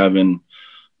staffs, having,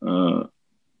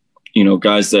 you know,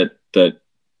 guys that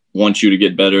want you to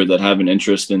get better, that have an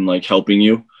interest in like helping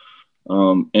you.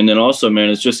 And then also, man,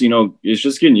 it's just, you know, it's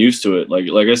just getting used to it.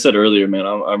 Like I said earlier, man,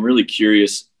 I'm really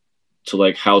curious to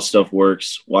like how stuff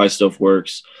works, why stuff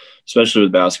works, especially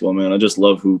with basketball, man. I just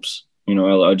love hoops. You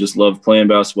know, I just love playing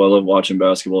basketball. I love watching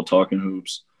basketball, talking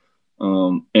hoops.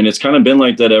 And it's kind of been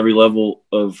like that every level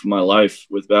of my life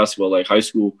with basketball. Like high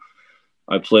school,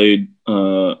 I played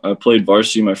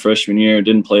varsity my freshman year.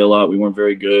 Didn't play a lot. We weren't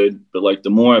very good. But like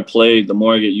the more I played, the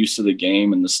more I get used to the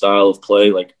game and the style of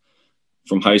play. Like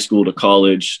from high school to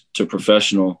college to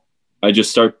professional, I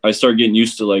start getting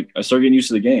used to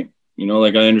the game. You know,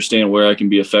 like I understand where I can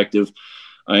be effective.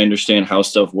 I understand how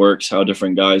stuff works, how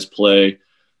different guys play.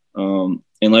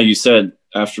 And like you said,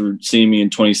 after seeing me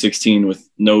in 2016 with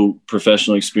no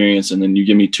professional experience, and then you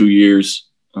give me 2 years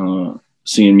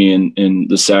seeing me in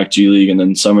the SAC G League and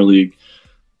then Summer League,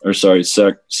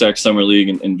 SAC Summer League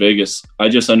in Vegas, I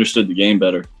just understood the game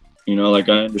better. You know, like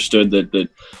I understood that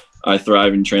I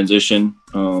thrive in transition.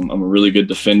 I'm a really good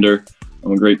defender.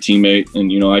 I'm a great teammate.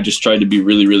 And, you know, I just tried to be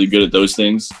really, really good at those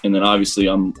things. And then obviously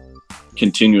I'm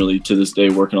continually to this day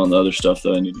working on the other stuff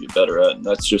that I need to get better at. And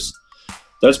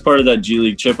that's part of that G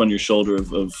League chip on your shoulder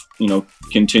of, you know,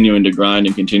 continuing to grind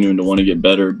and continuing to want to get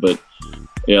better. But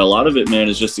yeah, a lot of it, man,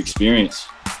 is just experience.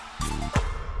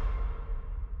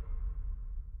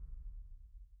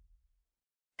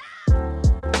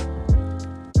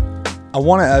 I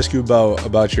want to ask you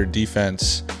about your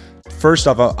defense. First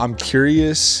off, I'm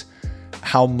curious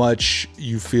how much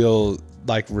you feel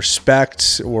like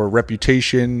respect or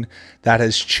reputation that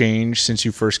has changed since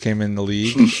you first came in the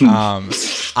league.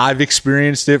 I've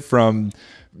experienced it from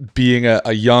being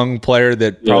a young player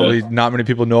that probably not many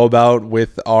people know about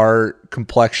with our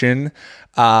complexion,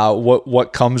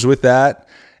 what comes with that.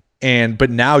 But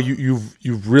now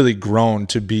you've really grown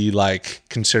to be like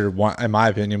considered one, in my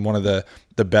opinion, one of the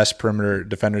best perimeter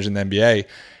defenders in the NBA.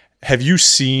 Have you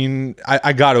seen,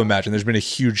 I got to imagine there's been a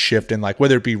huge shift in like,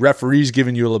 whether it be referees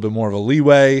giving you a little bit more of a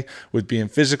leeway with being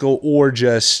physical, or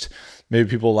just maybe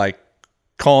people like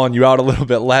calling you out a little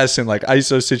bit less in like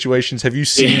ISO situations. Have you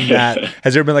seen that?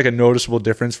 Has there been like a noticeable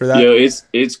difference for that? Yo,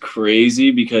 it's crazy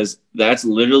because that's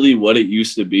literally what it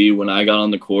used to be when I got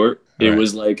on the court. It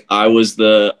was like, I was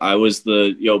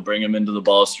the, yo, bring him into the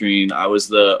ball screen. I was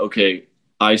the, okay,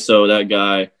 ISO that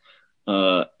guy.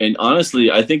 And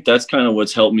honestly, I think that's kind of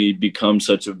what's helped me become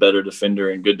such a better defender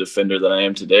and good defender that I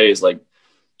am today, is like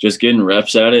just getting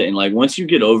reps at it. And like, once you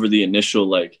get over the initial,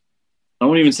 like, I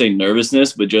won't even say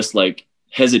nervousness, but just like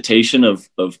hesitation of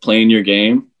playing your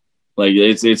game. Like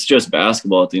it's just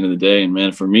basketball at the end of the day. And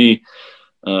man, for me,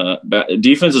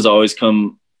 defense has always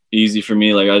come easy for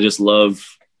me. Like I just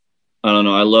love, I don't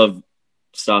know, I love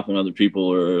stopping other people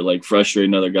or like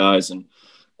frustrating other guys. And,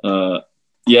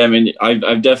 yeah, I mean,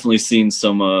 I've definitely seen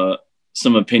some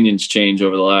opinions change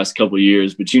over the last couple of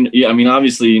years, but I mean,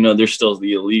 obviously, you know, there's still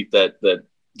the elite that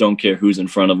don't care who's in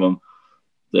front of them,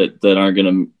 that aren't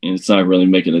gonna. It's not really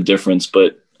making a difference.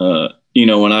 But you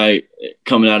know, when I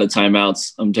coming out of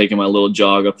timeouts, I'm taking my little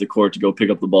jog up the court to go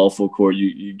pick up the ball full court.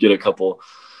 You get a couple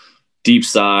deep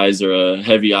sighs or a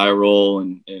heavy eye roll,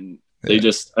 and they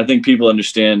just. I think people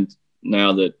understand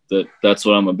now that's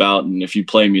what I'm about, and if you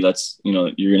play me, that's, you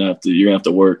know, you're gonna have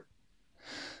to work.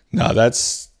 No,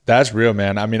 that's real,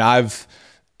 man. I mean, I've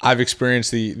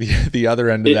experienced the other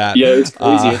end of that. Yeah, it's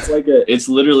crazy. It's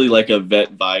literally like a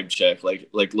vet vibe check.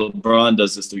 Like LeBron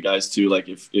does this to guys too. Like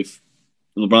if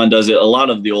LeBron does it, a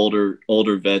lot of the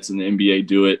older vets in the NBA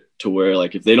do it to where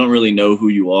like if they don't really know who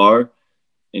you are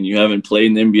and you haven't played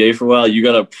in the NBA for a while, you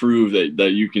got to prove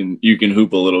that you can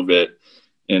hoop a little bit.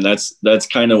 And that's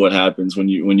kind of what happens when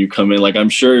you come in. Like, I'm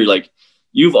sure like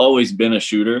you've always been a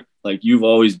shooter, like you've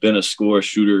always been a score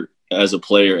shooter as a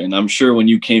player. And I'm sure when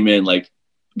you came in, like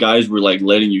guys were like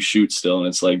letting you shoot still. And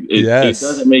it's like, it Yes.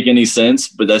 doesn't make any sense,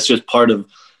 but that's just part of,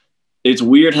 it's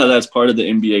weird how that's part of the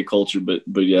NBA culture, but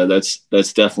yeah, that's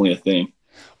definitely a thing.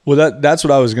 Well, that's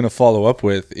what I was going to follow up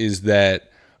with, is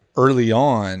that early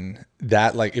on,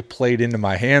 that like it played into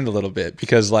my hand a little bit,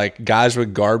 because like guys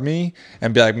would guard me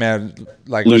and be like, man,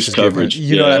 like let's Loose just give him, coverage.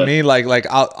 you know what I mean? Like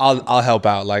I'll help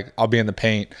out. Like I'll be in the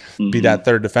paint, be that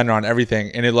third defender on everything.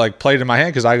 And it like played in my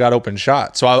hand because I got open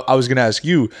shot. So I was going to ask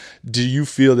you, do you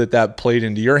feel that played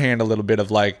into your hand a little bit of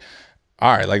like,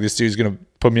 all right, like this dude's going to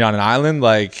put me on an island?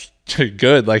 Like,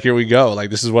 good. Like, here we go.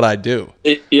 Like, this is what I do.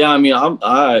 Yeah. I mean,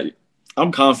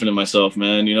 I'm confident in myself,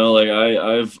 man. You know, like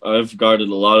I've guarded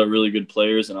a lot of really good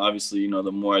players, and obviously, you know,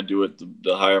 the more I do it,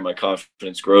 the higher my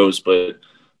confidence grows. But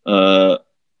a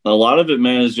lot of it,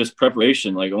 man, is just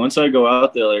preparation. Like once I go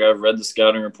out there, like I've read the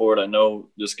scouting report, I know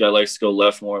this guy likes to go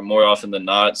left more often than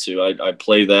not. So I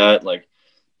play that, like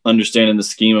understanding the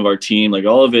scheme of our team, like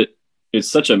all of it.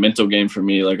 It's such a mental game for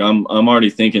me. Like I'm already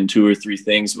thinking 2 or 3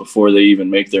 things before they even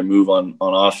make their move on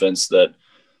offense. That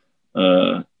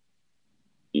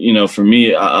you know, for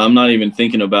me, I'm not even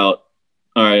thinking about,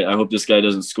 all right, I hope this guy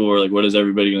doesn't score. Like, what is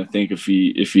everybody going to think if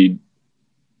he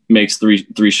makes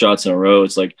three shots in a row?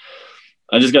 It's like,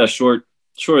 I just got a short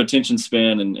attention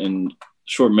span and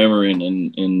short memory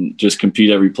and just compete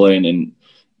every play. And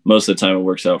most of the time it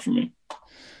works out for me.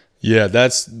 Yeah,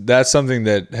 that's something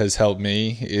that has helped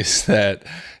me, is that,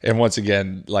 and once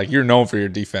again, like you're known for your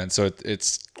defense, so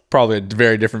it's probably a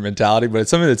very different mentality, but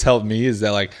it's something that's helped me, is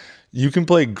that like you can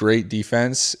play great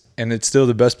defense and it's still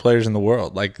the best players in the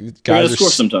world. Like guys score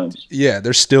sometimes. Yeah,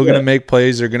 they're still going to make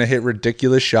plays. They're going to hit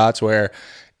ridiculous shots where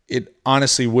it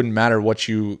honestly wouldn't matter what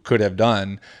you could have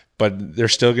done, but they're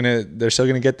still going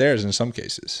to get theirs in some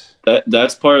cases.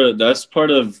 That's part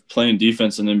of playing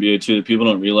defense in the NBA too, that people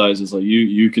don't realize, is like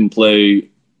you can play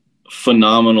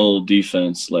phenomenal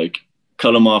defense, like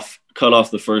cut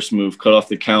off the first move, cut off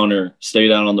the counter, stay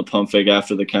down on the pump fake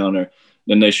after the counter.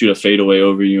 Then they shoot a fadeaway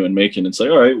over you and make it. It's like,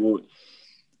 all right, well,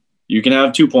 you can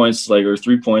have 2 points, like, or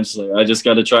 3 points. Like, I just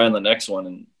got to try on the next one.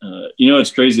 And you know, it's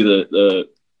crazy. The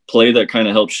play that kind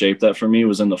of helped shape that for me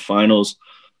was in the finals,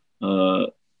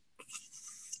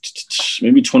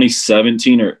 maybe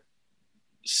 2017 or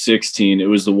 16. It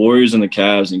was the Warriors and the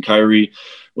Cavs, and Kyrie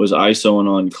was ISOing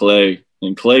on Clay.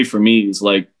 And Clay, for me, is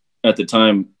like, at the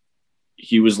time,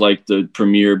 he was like the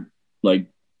premier, like,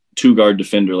 2-guard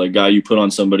defender, like guy you put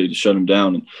on somebody to shut him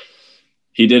down. And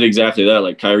he did exactly that.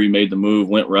 Like Kyrie made the move,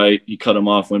 went right, he cut him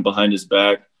off, went behind his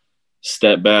back,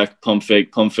 step back, pump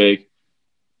fake,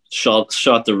 shot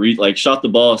the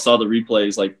ball, saw the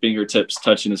replays, like fingertips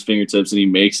touching his fingertips, and he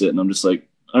makes it. And I'm just like,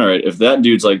 all right, if that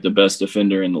dude's like the best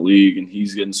defender in the league and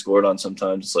he's getting scored on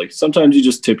sometimes, it's like sometimes you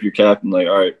just tip your cap and like,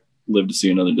 all right, live to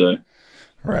see another day.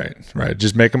 Right.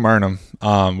 Just make them earn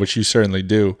them, which you certainly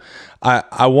do.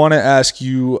 I want to ask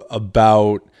you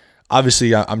about,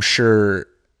 obviously, I'm sure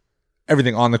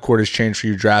everything on the court has changed for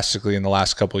you drastically in the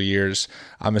last couple of years.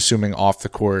 I'm assuming off the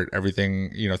court,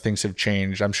 everything, you know, things have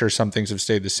changed. I'm sure some things have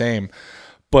stayed the same,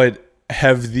 but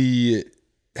has the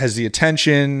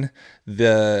attention,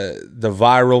 the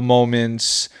viral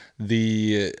moments,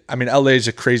 LA is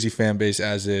a crazy fan base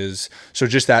as is. So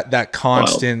just that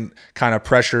constant kind of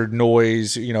pressured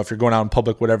noise, you know, if you're going out in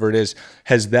public, whatever it is,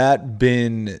 has that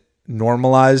been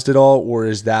normalized at all? Or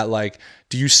is that like,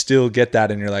 do you still get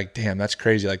that and you're like, damn, that's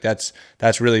crazy. Like that's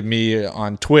really me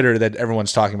on Twitter that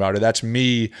everyone's talking about, or that's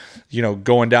me, you know,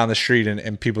 going down the street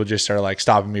and people just are like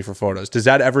stopping me for photos. Does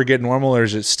that ever get normal, or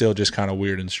is it still just kind of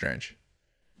weird and strange?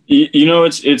 You know,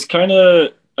 it's kind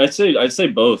of, I'd say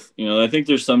both. You know, I think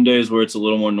there's some days where it's a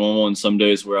little more normal and some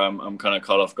days where I'm kind of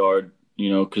caught off guard,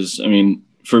 you know, because I mean,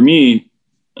 for me,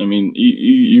 I mean,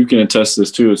 you can attest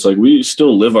this too. It's like we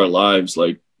still live our lives.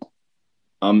 Like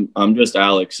I'm just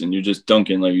Alex and you're just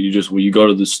Duncan. Like you go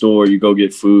to the store, you go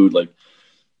get food, like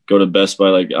go to Best Buy.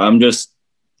 Like I'm just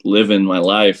living my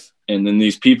life. And then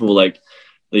these people, like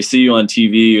they see you on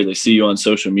TV or they see you on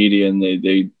social media and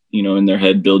they you know, in their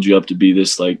head build you up to be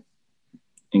this like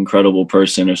incredible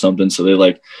person or something. So they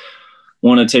like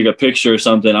want to take a picture or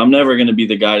something. I'm never going to be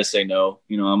the guy to say no.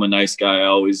 You know, I'm a nice guy. I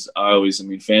always, I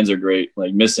mean, fans are great. Like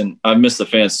I've missed the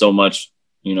fans so much,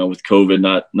 you know, with COVID,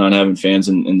 not having fans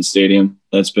in the stadium.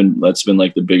 That's been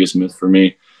like the biggest myth for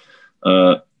me.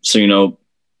 So, you know,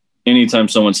 anytime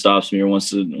someone stops me or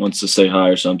wants to say hi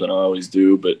or something, I always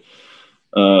do. But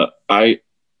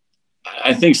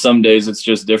I think some days it's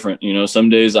just different. You know, some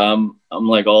days I'm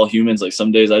like all humans. Like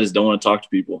some days I just don't want to talk to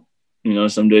people. You know,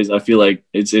 some days I feel like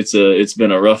it's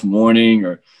been a rough morning,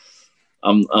 or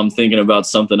I'm thinking about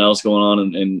something else going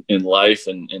on in life,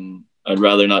 and I'd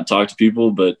rather not talk to people.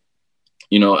 But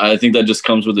I think that just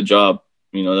comes with the job.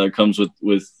 That comes with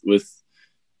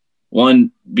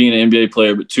one, being an NBA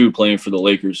player, but two, playing for the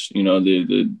Lakers.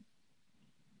 The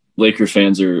Laker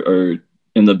fans are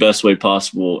in the best way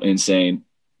possible insane.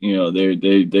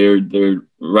 They're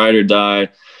ride or die.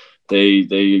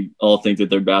 They all think that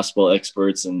they're basketball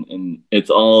experts, and it's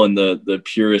all in the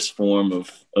purest form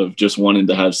of just wanting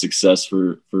to have success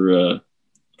for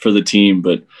the team.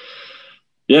 But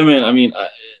yeah, man, I mean,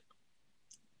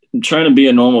 I'm trying to be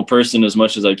a normal person as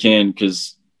much as I can,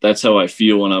 because that's how I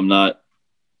feel when I'm not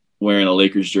wearing a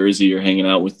Lakers jersey or hanging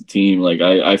out with the team. Like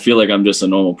I feel like I'm just a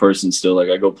normal person still. Like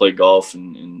I go play golf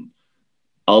and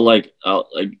I'll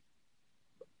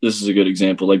this is a good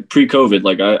example. Like pre-COVID,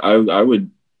 like I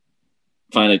would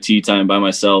find a tee time by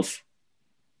myself,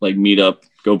 like meet up,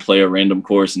 go play a random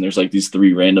course, and there's like these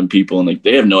 3 random people, and like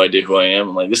they have no idea who I am.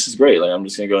 I'm like, this is great. Like I'm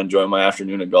just gonna go enjoy my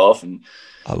afternoon of golf, and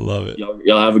I love it.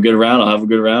 Y'all have a good round. I'll have a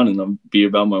good round, and I'll be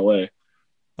about my way.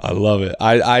 I love it.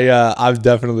 I've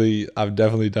definitely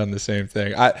done the same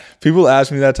thing. People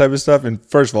ask me that type of stuff, and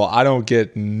first of all, I don't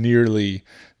get nearly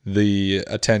the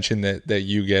attention that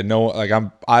you get. No, like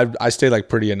I stay like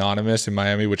pretty anonymous in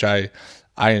Miami, which I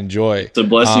enjoy. It's a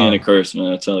blessing and a curse,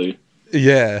 man, I tell you.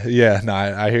 Yeah. No,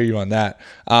 I hear you on that.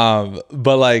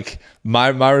 But like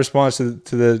my response to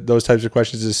those types of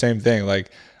questions is the same thing.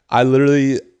 Like I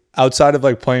literally, outside of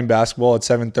like playing basketball at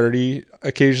 7:30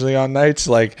 occasionally on nights,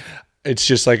 like it's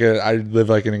just like I live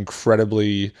like an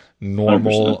incredibly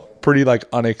normal, 100%. pretty like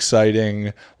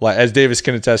unexciting, like as Davis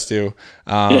can attest to.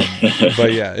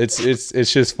 But yeah, it's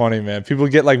just funny, man. People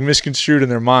get like misconstrued in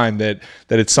their mind that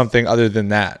it's something other than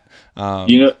that.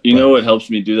 You know what helps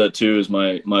me do that too is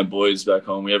my boys back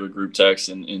home. We have a group text,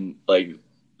 and like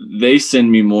they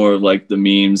send me more of like the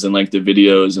memes and like the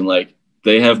videos, and like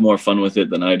they have more fun with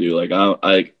it than I do. Like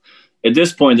I at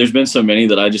this point, there's been so many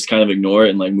that I just kind of ignore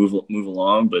it and like move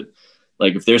along. But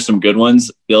like if there's some good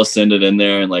ones, they'll send it in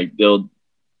there, and like they'll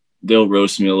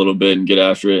roast me a little bit and get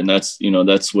after it. And that's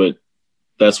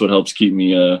what helps keep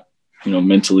me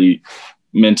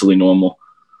mentally normal.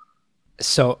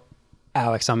 So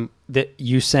Alex,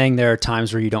 you saying there are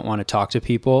times where you don't want to talk to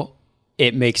people.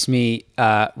 It makes me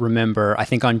remember, I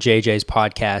think on JJ's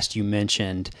podcast, you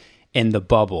mentioned in the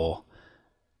bubble,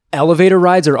 elevator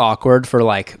rides are awkward for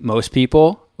like most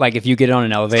people. Like if you get on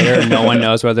an elevator, no one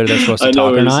knows whether they're supposed to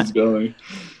talk or not. This is going.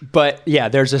 But yeah,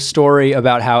 there's a story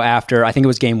about how after, I think it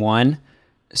was game 1,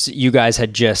 you guys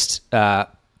had just, kind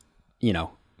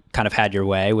of had your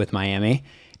way with Miami.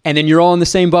 And then you're all in the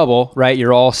same bubble, right?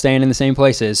 You're all staying in the same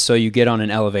places. So you get on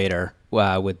an elevator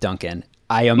with Duncan.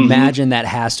 I imagine that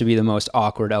has to be the most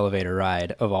awkward elevator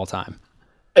ride of all time.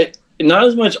 Not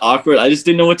as much awkward. I just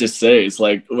didn't know what to say. It's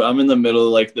like I'm in the middle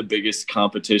of like the biggest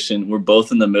competition. We're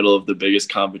both in the middle of the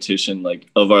biggest competition like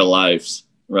of our lives,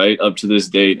 right? Up to this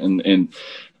date. And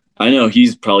I know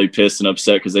he's probably pissed and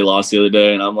upset because they lost the other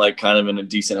day. And I'm like kind of in a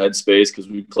decent headspace because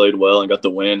we played well and got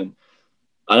the win. And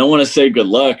I don't want to say good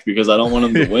luck because I don't want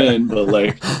him to win, but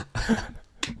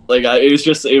it was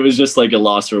just like a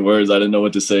loss for words. I didn't know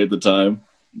what to say at the time.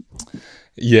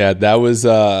 Yeah, that was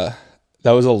a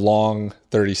long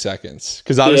 30 seconds.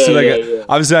 Because obviously,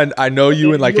 obviously, I know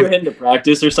you and like you were heading to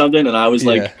practice or something, and I was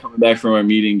like coming back from our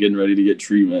meeting, getting ready to get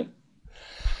treatment.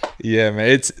 Yeah,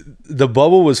 man. The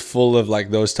bubble was full of like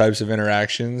those types of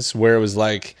interactions where it was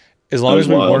like as long as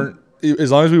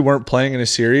we weren't playing in a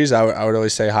series, I would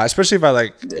always say hi, especially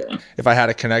if I had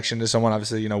a connection to someone.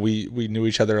 Obviously, we knew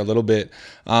each other a little bit.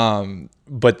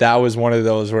 But that was one of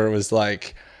those where it was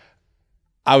like,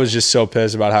 I was just so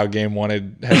pissed about how game 1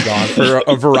 had gone for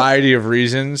a variety of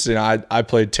reasons. I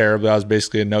played terribly. I was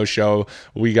basically a no-show.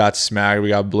 We got smacked. We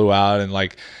got blew out. And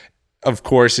like, of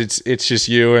course it's just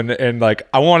you. And like,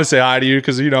 I want to say hi to you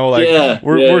because,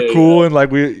 we're cool and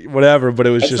like whatever, but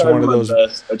it was just one of those.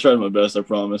 I tried my best. I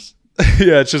promise.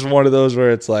 Yeah, it's just one of those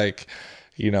where it's like,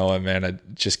 man, I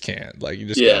just can't. Like,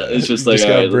 it's just like,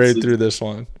 gotta braid through this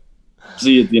one.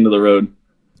 See you at the end of the road.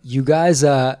 You guys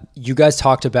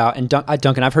talked about, and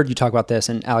Duncan, I've heard you talk about this,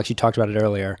 and Alex, you talked about it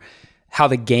earlier, how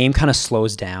the game kind of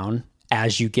slows down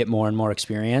as you get more and more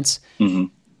experience. Mm-hmm.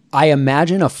 I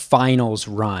imagine a finals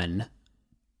run,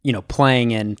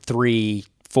 playing in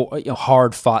 3-4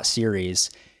 hard fought series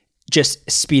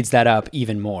just speeds that up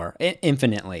even more,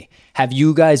 infinitely. Have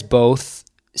you guys both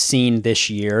seen this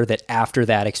year that after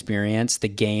that experience, the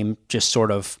game just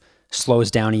sort of slows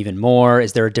down even more?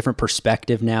 Is there a different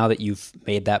perspective now that you've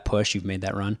made that push, you've made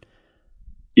that run?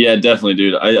 Yeah, definitely,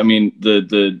 dude. I mean,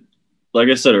 the like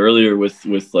I said earlier with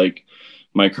like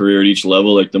my career at each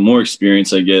level, like the more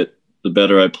experience I get, the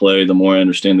better I play, the more I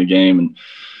understand the game. And,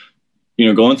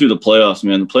 going through the playoffs,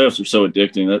 man, the playoffs are so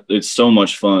addicting. That it's so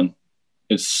much fun.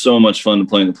 it's so much fun to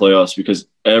play in the playoffs because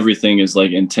everything is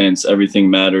like intense. Everything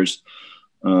matters.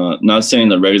 Not saying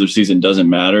that regular season doesn't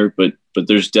matter, but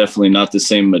there's definitely not the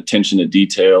same attention to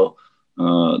detail.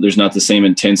 There's not the same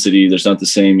intensity. There's not the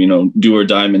same, do or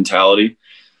die mentality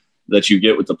that you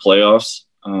get with the playoffs.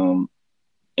 And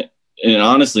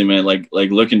honestly, man, like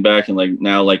looking back and like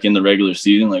now, like in the regular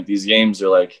season, like these games are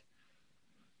like,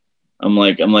 I'm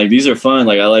like, these are fun.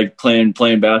 Like I like playing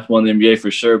basketball in the NBA for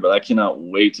sure, but I cannot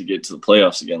wait to get to the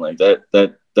playoffs again. Like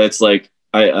that's like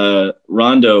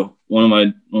Rondo, one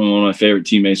of my favorite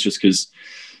teammates, just because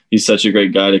he's such a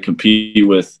great guy to compete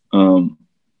with.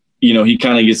 He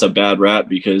kind of gets a bad rap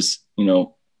because,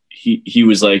 he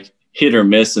was like hit or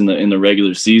miss in the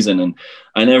regular season. And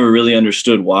I never really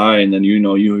understood why. And then,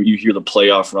 you hear the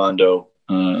playoff Rondo,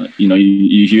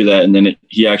 you hear that, and then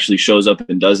he actually shows up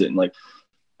and does it. And like,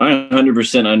 I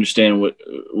 100% understand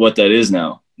what that is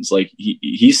now. It's like,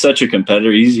 he's such a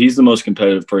competitor. He's the most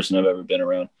competitive person I've ever been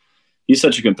around. He's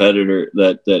such a competitor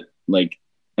that like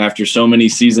after so many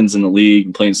seasons in the league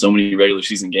and playing so many regular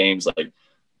season games, like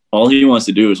all he wants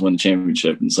to do is win the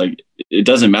championship. And it's like, it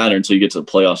doesn't matter until you get to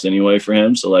the playoffs anyway for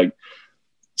him. So like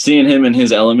seeing him in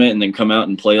his element and then come out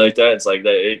and play like that, it's like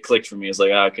that. It clicked for me. It's like,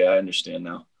 okay, I understand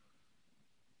now.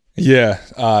 Yeah,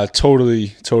 totally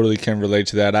can relate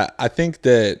to that. I think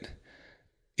that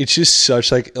it's just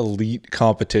such like elite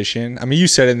competition. I mean, you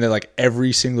said in there like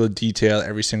every single detail,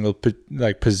 every single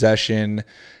like possession,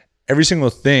 every single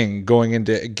thing going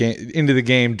into the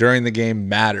game during the game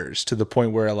matters to the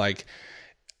point where like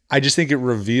I just think it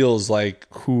reveals like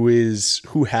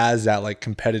who has that like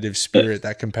competitive spirit,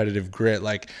 that competitive grit.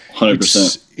 Like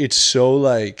 100%. It's so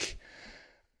like,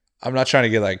 I'm not trying to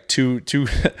get like too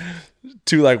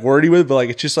too like wordy with it, but like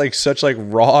it's just like such like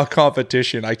raw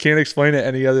competition. I can't explain it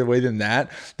any other way than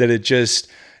that it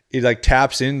like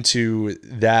taps into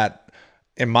that.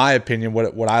 In my opinion,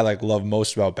 what I like love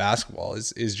most about basketball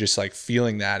is just like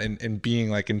feeling that and being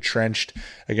like entrenched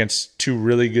against two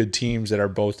really good teams that are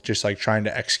both just like trying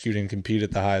to execute and compete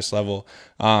at the highest level.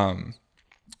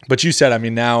 But you said, I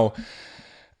mean, now,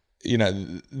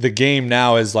 the game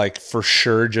now is like for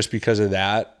sure just because of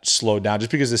that slowed down,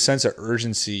 just because the sense of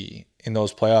urgency in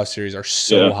those playoff series are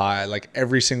so high. Like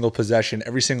every single possession,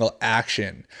 every single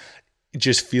action, it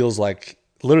just feels like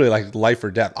literally like life or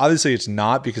death. Obviously it's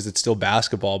not, because it's still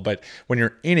basketball, but when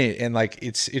you're in it and like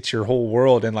it's your whole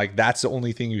world and like that's the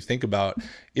only thing you think about,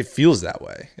 it feels that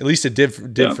way. At least it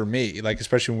did for me, like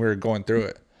especially when we were going through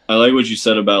it. I like what you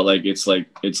said about like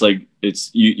it's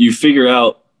you figure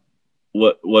out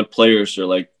what players are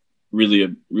like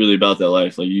really about that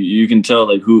life. Like you can tell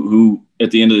like who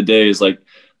at the end of the day is like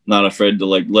not afraid to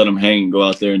like let them hang and go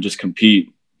out there and just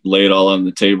compete, lay it all on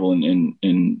the table and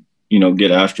get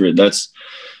after it. That's,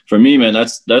 for me, man,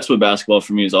 that's what basketball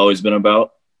for me has always been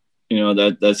about.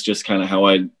 That's just kind of how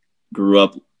I grew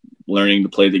up learning to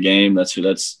play the game. That's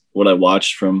what I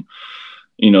watched from,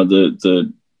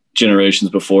 the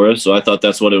generations before us. So I thought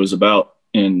that's what it was about.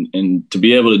 And to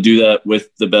be able to do that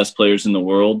with the best players in the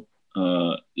world,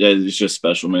 it's just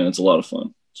special, man. It's a lot of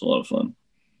fun.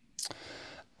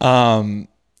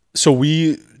 So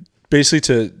we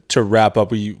basically to wrap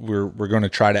up, we're going to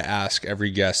try to ask every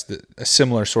guest a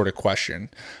similar sort of question.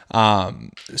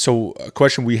 So a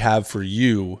question we have for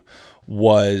you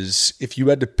was, if you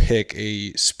had to pick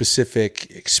a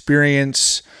specific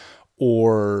experience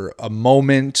or a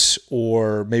moment,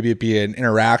 or maybe it be an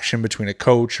interaction between a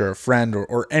coach or a friend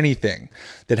or anything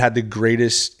that had the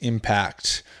greatest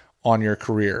impact on your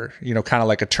career, kind of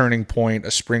like a turning point, a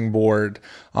springboard,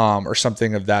 or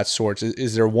something of that sort.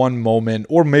 Is there one moment,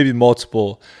 or maybe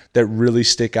multiple, that really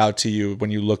stick out to you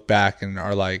when you look back and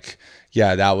are like,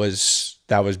 yeah, that was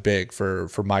big for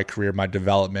my career, my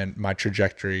development, my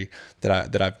trajectory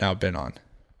that I've now been on?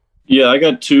 Yeah, I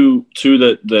got two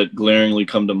that glaringly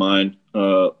come to mind.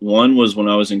 One was when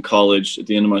I was in college at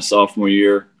the end of my sophomore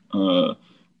year.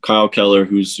 Kyle Keller,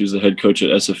 who's the head coach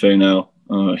at SFA now,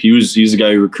 he's the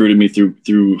guy who recruited me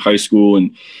through high school,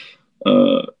 and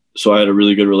so I had a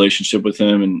really good relationship with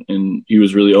him, and he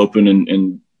was really open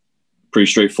and pretty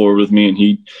straightforward with me. And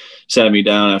he sat me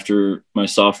down after my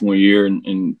sophomore year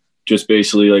and just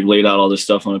basically like laid out all this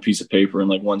stuff on a piece of paper. And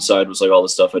like one side was like all the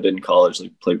stuff I did in college,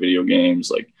 like play video games,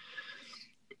 like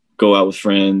go out with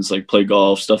friends, like play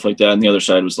golf, stuff like that. And the other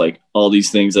side was like all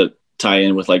these things that tie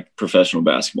in with like professional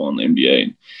basketball in the NBA.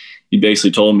 And he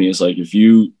basically told me, it's like, if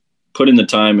you put in the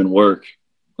time and work,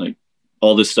 like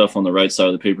all this stuff on the right side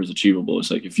of the paper is achievable.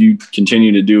 It's like, if you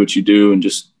continue to do what you do and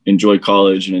just enjoy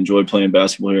college and enjoy playing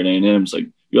basketball here at A&M, it's like,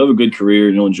 you'll have a good career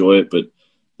and you'll enjoy it, but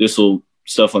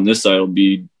stuff on this side it'll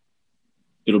be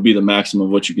the maximum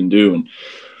of what you can do. And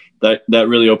that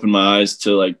really opened my eyes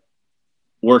to like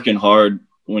working hard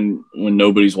when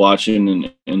nobody's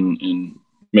watching and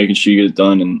making sure you get it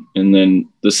done. And then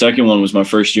the second one was my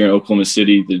first year in Oklahoma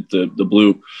City, the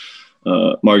Blue.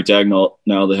 Mark Dagnall,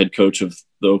 now the head coach of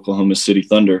the Oklahoma City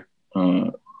Thunder.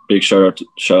 Big shout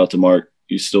out to Mark.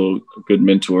 He's still a good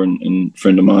mentor and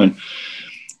friend of mine.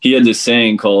 He had this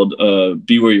saying called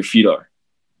 "Be where your feet are."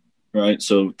 Right.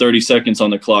 So 30 seconds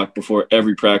on the clock before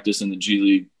every practice in the G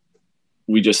League,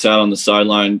 we just sat on the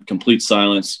sideline, complete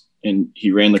silence, and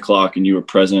he ran the clock, and you were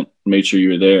present, made sure you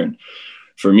were there. And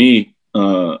for me,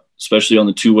 especially on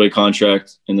the two-way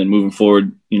contract, and then moving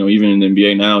forward, even in the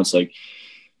NBA now, it's like,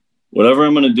 whatever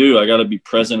I'm going to do, I got to be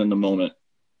present in the moment.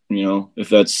 If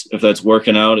that's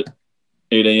working out at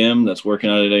 8 a.m., that's working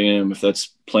out at 8 a.m. If that's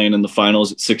playing in the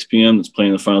finals at 6 p.m., that's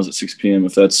playing in the finals at 6 p.m.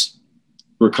 If that's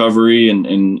recovery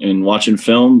and watching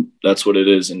film, that's what it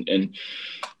is. And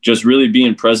just really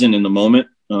being present in the moment,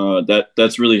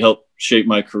 that's really helped shape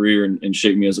my career and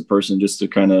shape me as a person, just to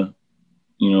kind of,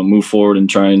 move forward and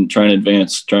try and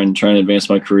advance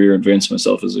my career, advance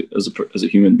myself as a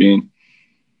human being.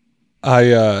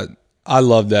 I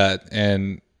love that.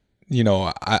 And,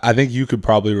 I think you could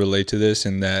probably relate to this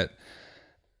in that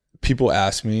people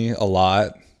ask me a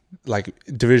lot, like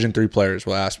Division III players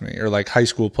will ask me, or like high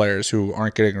school players who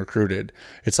aren't getting recruited.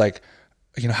 It's like,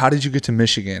 how did you get to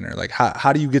Michigan? Or like,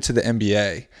 how do you get to the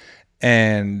NBA?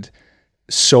 And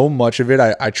so much of it,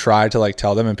 I try to like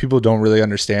tell them, and people don't really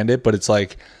understand it, but it's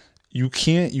like, you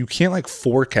can't like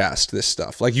forecast this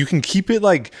stuff. Like you can keep it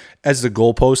like as the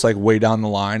goalpost, like way down the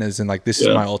line, as in like, this is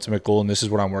my ultimate goal and this is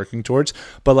what I'm working towards.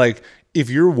 But like, if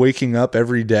you're waking up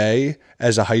every day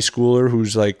as a high schooler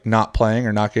who's like not playing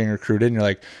or not getting recruited, and you're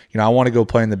like, I want to go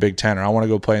play in the Big Ten, or I want to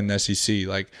go play in the SEC,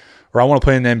 like, or I want to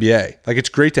play in the NBA. Like, it's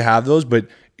great to have those, but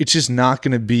it's just not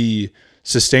going to be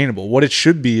sustainable. What it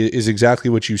should be is exactly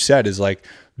what you said, is like,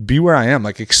 be where I am,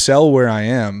 like excel where I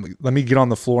am. Let me get on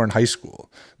the floor in high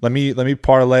school. Let me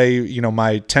parlay,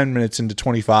 my 10 minutes into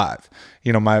 25,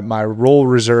 my role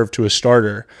reserved to a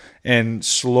starter, and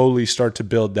slowly start to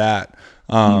build that.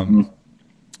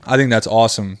 I think that's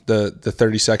awesome. The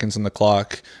 30 seconds on the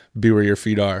clock, be where your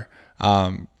feet are.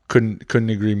 Couldn't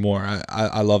agree more.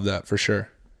 I love that for sure.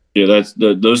 Yeah, that's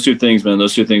those two things, man.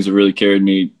 Those two things have really carried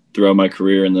me throughout my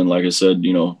career. And then, like I said,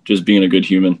 just being a good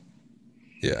human.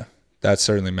 Yeah, that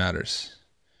certainly matters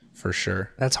for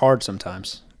sure. That's hard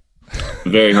sometimes.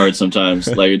 Very hard sometimes.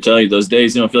 Like I tell you, those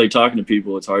days you don't feel like talking to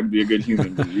people. It's hard to be a good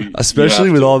human.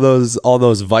 Especially with all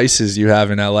those vices you have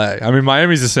in LA. I mean,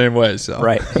 Miami's the same way. So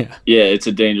right. Yeah, it's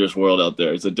a dangerous world out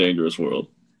there. It's a dangerous world.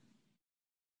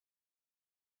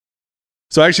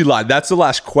 So I actually lied. That's the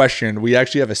last question. We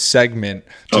actually have a segment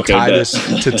to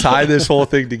tie this whole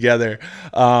thing together.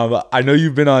 I know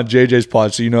you've been on JJ's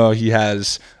pod, so he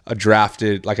has a draft,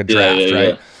 right?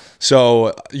 Yeah.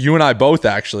 So you and I both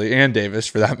actually, and Davis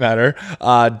for that matter,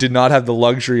 did not have the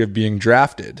luxury of being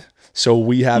drafted. So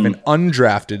we have an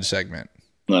undrafted segment.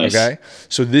 Nice. Okay.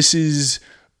 So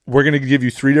we're going to give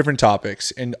you 3 different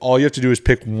topics, and all you have to do is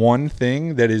pick one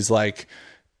thing that is like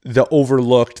the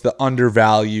overlooked, the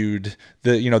undervalued,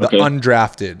 the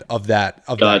undrafted of that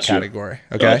category.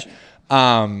 Okay.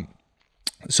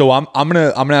 So I'm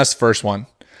gonna ask the first one,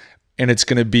 and it's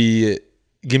gonna be,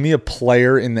 give me a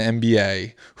player in the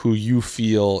NBA who you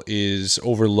feel is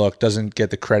overlooked, doesn't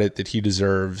get the credit that he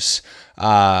deserves,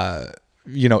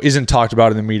 isn't talked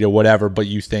about in the media, whatever, but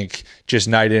you think just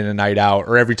night in and night out,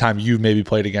 or every time you've maybe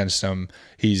played against him,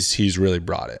 he's really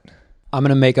brought it. I'm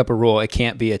gonna make up a rule. It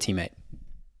can't be a teammate.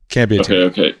 Can't be a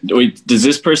teammate. Okay. Wait, does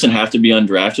this person have to be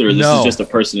undrafted, or this is just a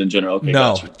person in general? Okay,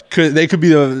 no. Gotcha. They could be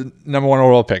the number 1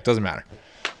 overall pick. Doesn't matter.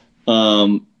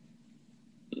 Night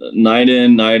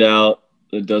in, night out,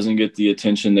 that doesn't get the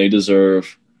attention they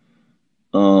deserve.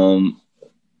 You know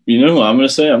who I'm going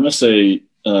to say? I'm going to say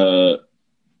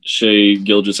Shai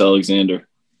Gilgeous-Alexander.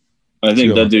 I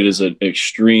think that dude is an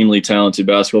extremely talented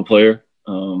basketball player.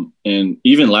 And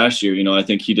even last year, I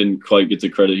think he didn't quite get the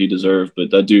credit he deserved,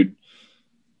 but that dude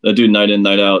night in,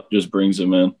 night out just brings it,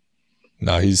 man.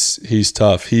 No, he's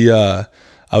tough. I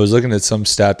was looking at some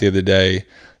stat the other day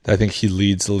that I think he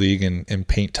leads the league in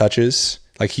paint touches.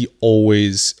 Like, he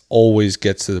always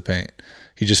gets to the paint.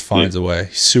 He just finds a way.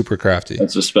 He's super crafty.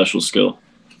 That's a special skill.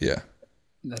 Yeah.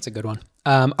 That's a good one.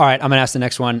 All right, I'm going to ask the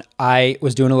next one. I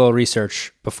was doing a little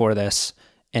research before this,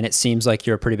 and it seems like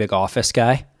you're a pretty big Office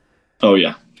guy. Oh,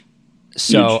 yeah.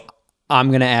 So Huge. I'm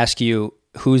going to ask you,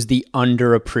 who's the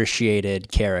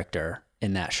underappreciated character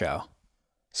in that show?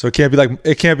 So it can't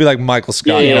be like Michael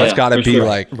Scott. It's got to be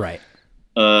like right.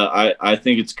 I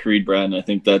think it's Creed Bratton. I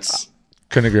think that's.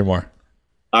 Couldn't agree more.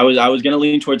 I was gonna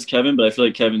lean towards Kevin, but I feel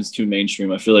like Kevin's too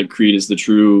mainstream. I feel like Creed is the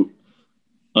true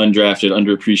undrafted,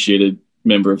 underappreciated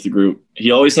member of the group.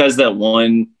 He always has that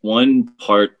one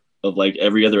part of like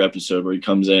every other episode where he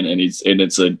comes in and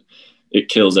it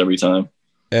kills every time.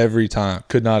 Every time.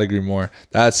 Could not agree more.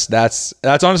 That's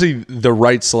honestly the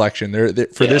right selection.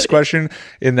 For this question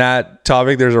in that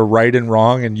topic, there's a right and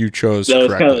wrong, and you chose that was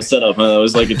correctly. kind of a setup, huh? That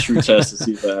was like a true test to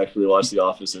see if I actually watched The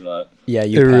Office or not. Yeah,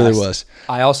 it really was.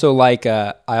 I also like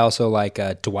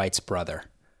Dwight's brother.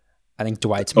 I think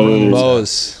Dwight's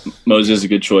Mose is a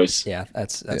good choice. Yeah,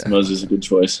 that's Mose is a good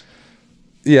choice.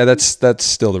 Yeah, that's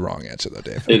still the wrong answer though,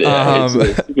 Dave.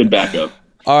 It's a good backup.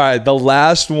 All right, the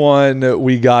last one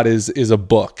we got is a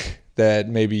book that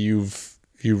maybe you've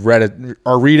read it,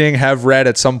 are reading, have read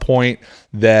at some point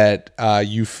that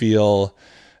you feel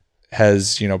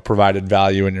has provided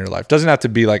value in your life. Doesn't have to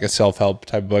be like a self-help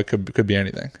type book. Could be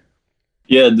anything.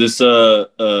 Yeah, this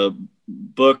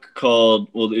book called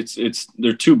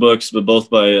they're two books, but both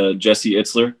by Jesse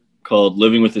Itzler, called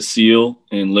Living with a Seal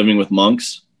and Living with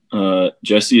Monks.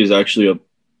 Jesse is actually a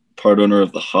part owner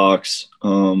of the Hawks.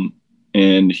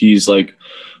 And he's like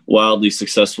wildly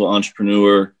successful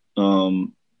entrepreneur.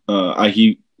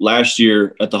 He last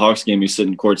year at the Hawks game, he's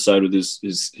sitting courtside with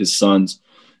his sons,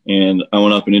 and I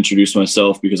went up and introduced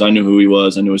myself because I knew who he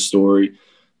was. I knew his story,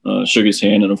 shook his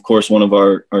hand. And of course, one of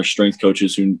our strength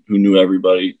coaches who knew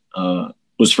everybody,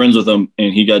 was friends with him.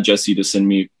 And he got Jesse to send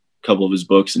me a couple of his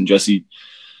books, and Jesse,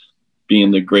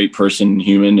 being the great person,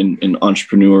 human and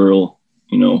entrepreneurial,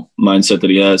 mindset that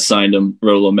he has, signed him,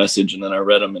 wrote a little message, and then I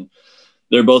read them, and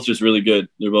they're both just really good.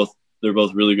 They're both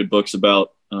really good books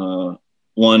about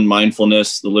one,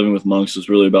 mindfulness. The Living with Monks was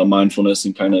really about mindfulness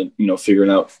and kind of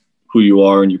figuring out who you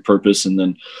are and your purpose, and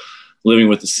then Living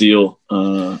with the Seal,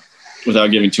 without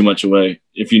giving too much away.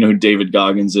 If you know who David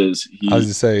Goggins is, I was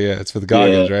to say, yeah, it's with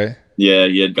Goggins, right? Yeah,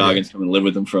 he had Goggins come and live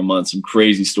with him for a month. Some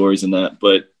crazy stories in that,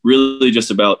 but really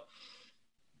just about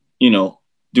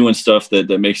doing stuff that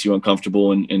makes you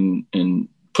uncomfortable and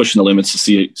pushing the limits to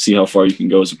see how far you can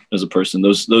go as a person.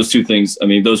 Those two things. I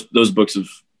mean, those books have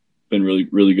been really,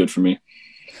 really good for me.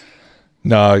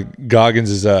 No, Goggins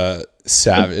is a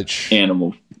savage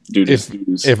animal, dude.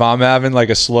 If I'm having like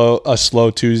a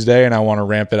slow Tuesday and I want to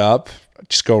ramp it up,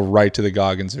 just go right to the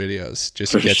Goggins videos.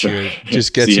 Just get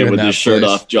you in with that his shirt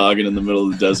place. off, jogging in the middle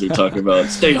of the desert, talking about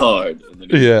stay hard. And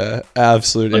then yeah,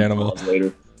 absolute animal.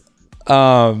 Later.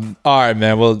 All right,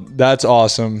 man. Well, that's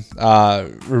awesome.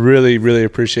 Really, really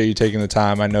appreciate you taking the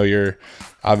time. I know you're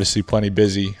obviously plenty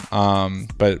busy,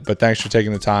 but thanks for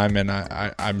taking the time, and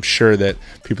I'm sure that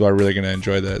people are really going to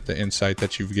enjoy the insight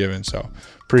that you've given. So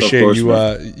appreciate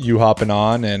you hopping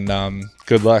on, and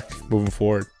good luck moving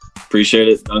forward. Appreciate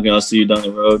it, Duncan. I'll see you down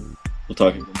the road. We'll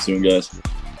talk again soon, guys.